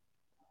connect with you.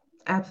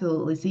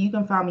 Absolutely. So you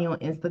can find me on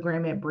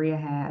Instagram at Bria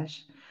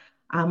Hash.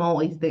 I'm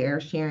always there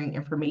sharing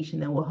information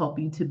that will help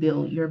you to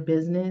build your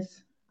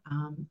business.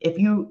 If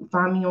you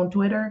find me on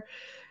Twitter,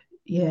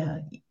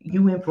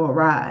 you in for a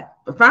ride.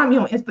 But find me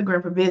on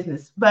Instagram for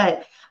business.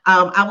 But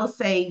I will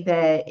say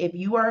that if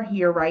you are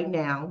here right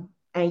now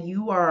and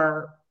you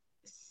are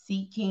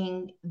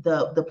seeking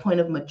the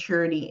point of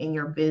maturity in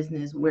your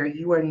business, where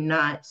you are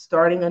not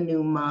starting a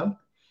new month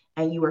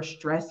and you are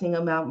stressing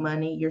about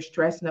money, you're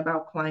stressing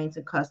about clients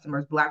and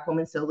customers, Black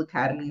Woman Sales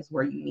Academy is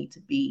where you need to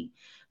be.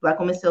 Black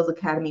Woman Sales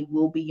Academy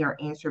will be your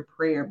answered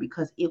prayer,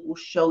 because it will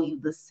show you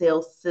the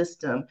sales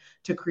system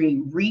to create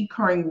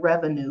recurring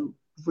revenue,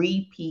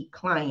 repeat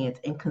clients,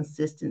 and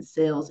consistent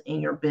sales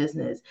in your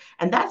business.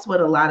 And that's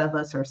what a lot of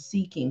us are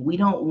seeking. We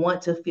don't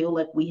want to feel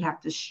like we have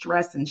to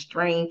stress and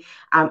strain.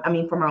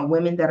 From our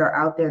women that are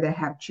out there that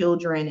have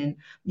children and,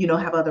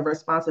 have other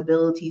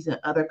responsibilities and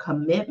other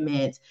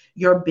commitments,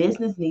 your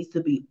business needs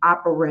to be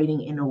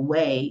operating in a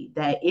way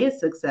that is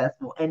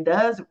successful and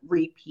does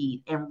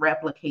repeat and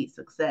replicate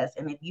success.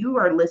 And if you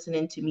are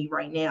listening to me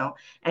right now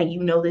and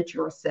you know that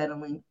you're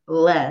settling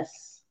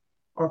less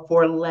or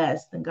for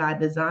less than God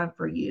designed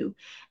for you,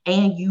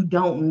 and you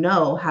don't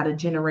know how to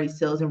generate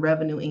sales and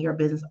revenue in your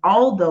business,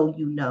 although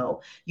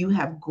you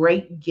have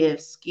great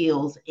gifts,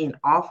 skills, and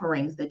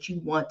offerings that you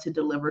want to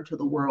deliver to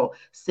the world,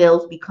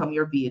 sales become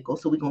your vehicle.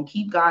 So we're going to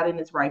keep God in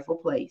his rightful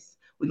place.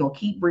 We're going to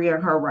keep Bria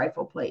in her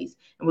rightful place.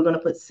 And we're going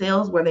to put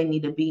sales where they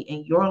need to be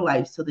in your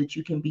life, so that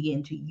you can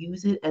begin to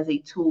use it as a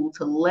tool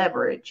to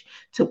leverage,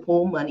 to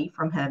pull money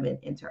from heaven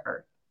into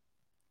earth.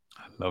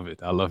 I love it.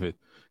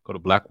 Go to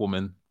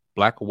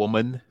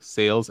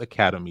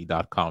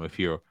blackwomansalesacademy.com. If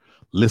you're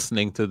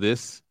listening to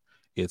this,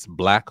 it's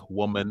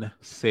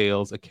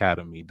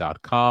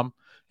blackwomansalesacademy.com,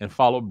 and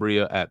follow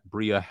Bria at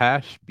Bria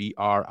Hash,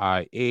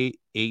 BriaHash,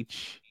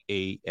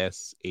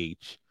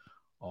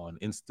 on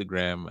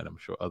Instagram, and I'm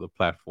sure other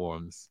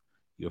platforms.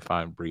 You'll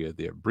find Bria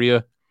there.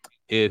 Bria,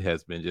 it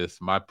has been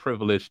just my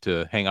privilege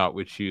to hang out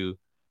with you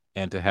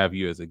and to have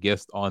you as a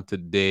guest on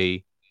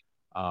today.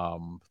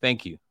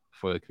 Thank you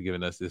for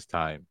giving us this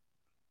time.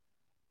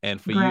 And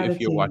for you,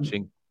 if you're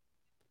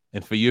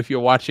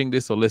watching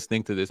this or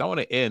listening to this, I want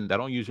to end. I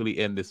don't usually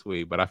end this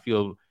way, but I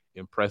feel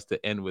impressed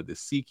to end with this: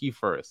 seek ye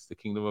first the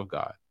kingdom of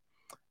God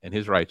and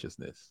his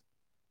righteousness,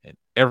 and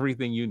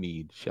everything you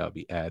need shall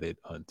be added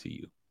unto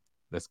you.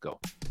 Let's go.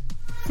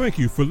 Thank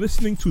you for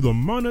listening to the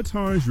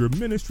Monetize Your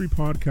Ministry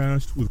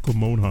podcast with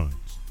Kimon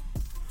Hines.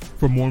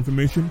 For more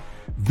information,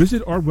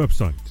 visit our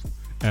website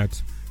at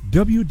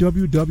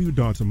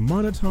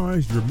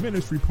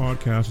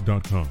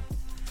www.monetizeyourministrypodcast.com.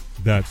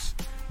 That's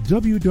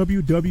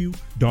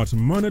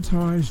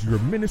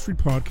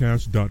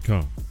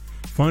www.monetizeyourministrypodcast.com.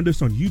 Find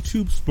us on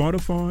YouTube,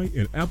 Spotify,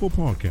 and Apple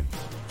Podcasts.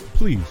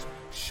 Please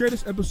share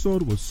this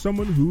episode with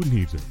someone who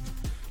needs it.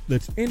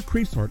 Let's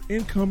increase our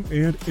income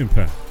and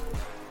impact.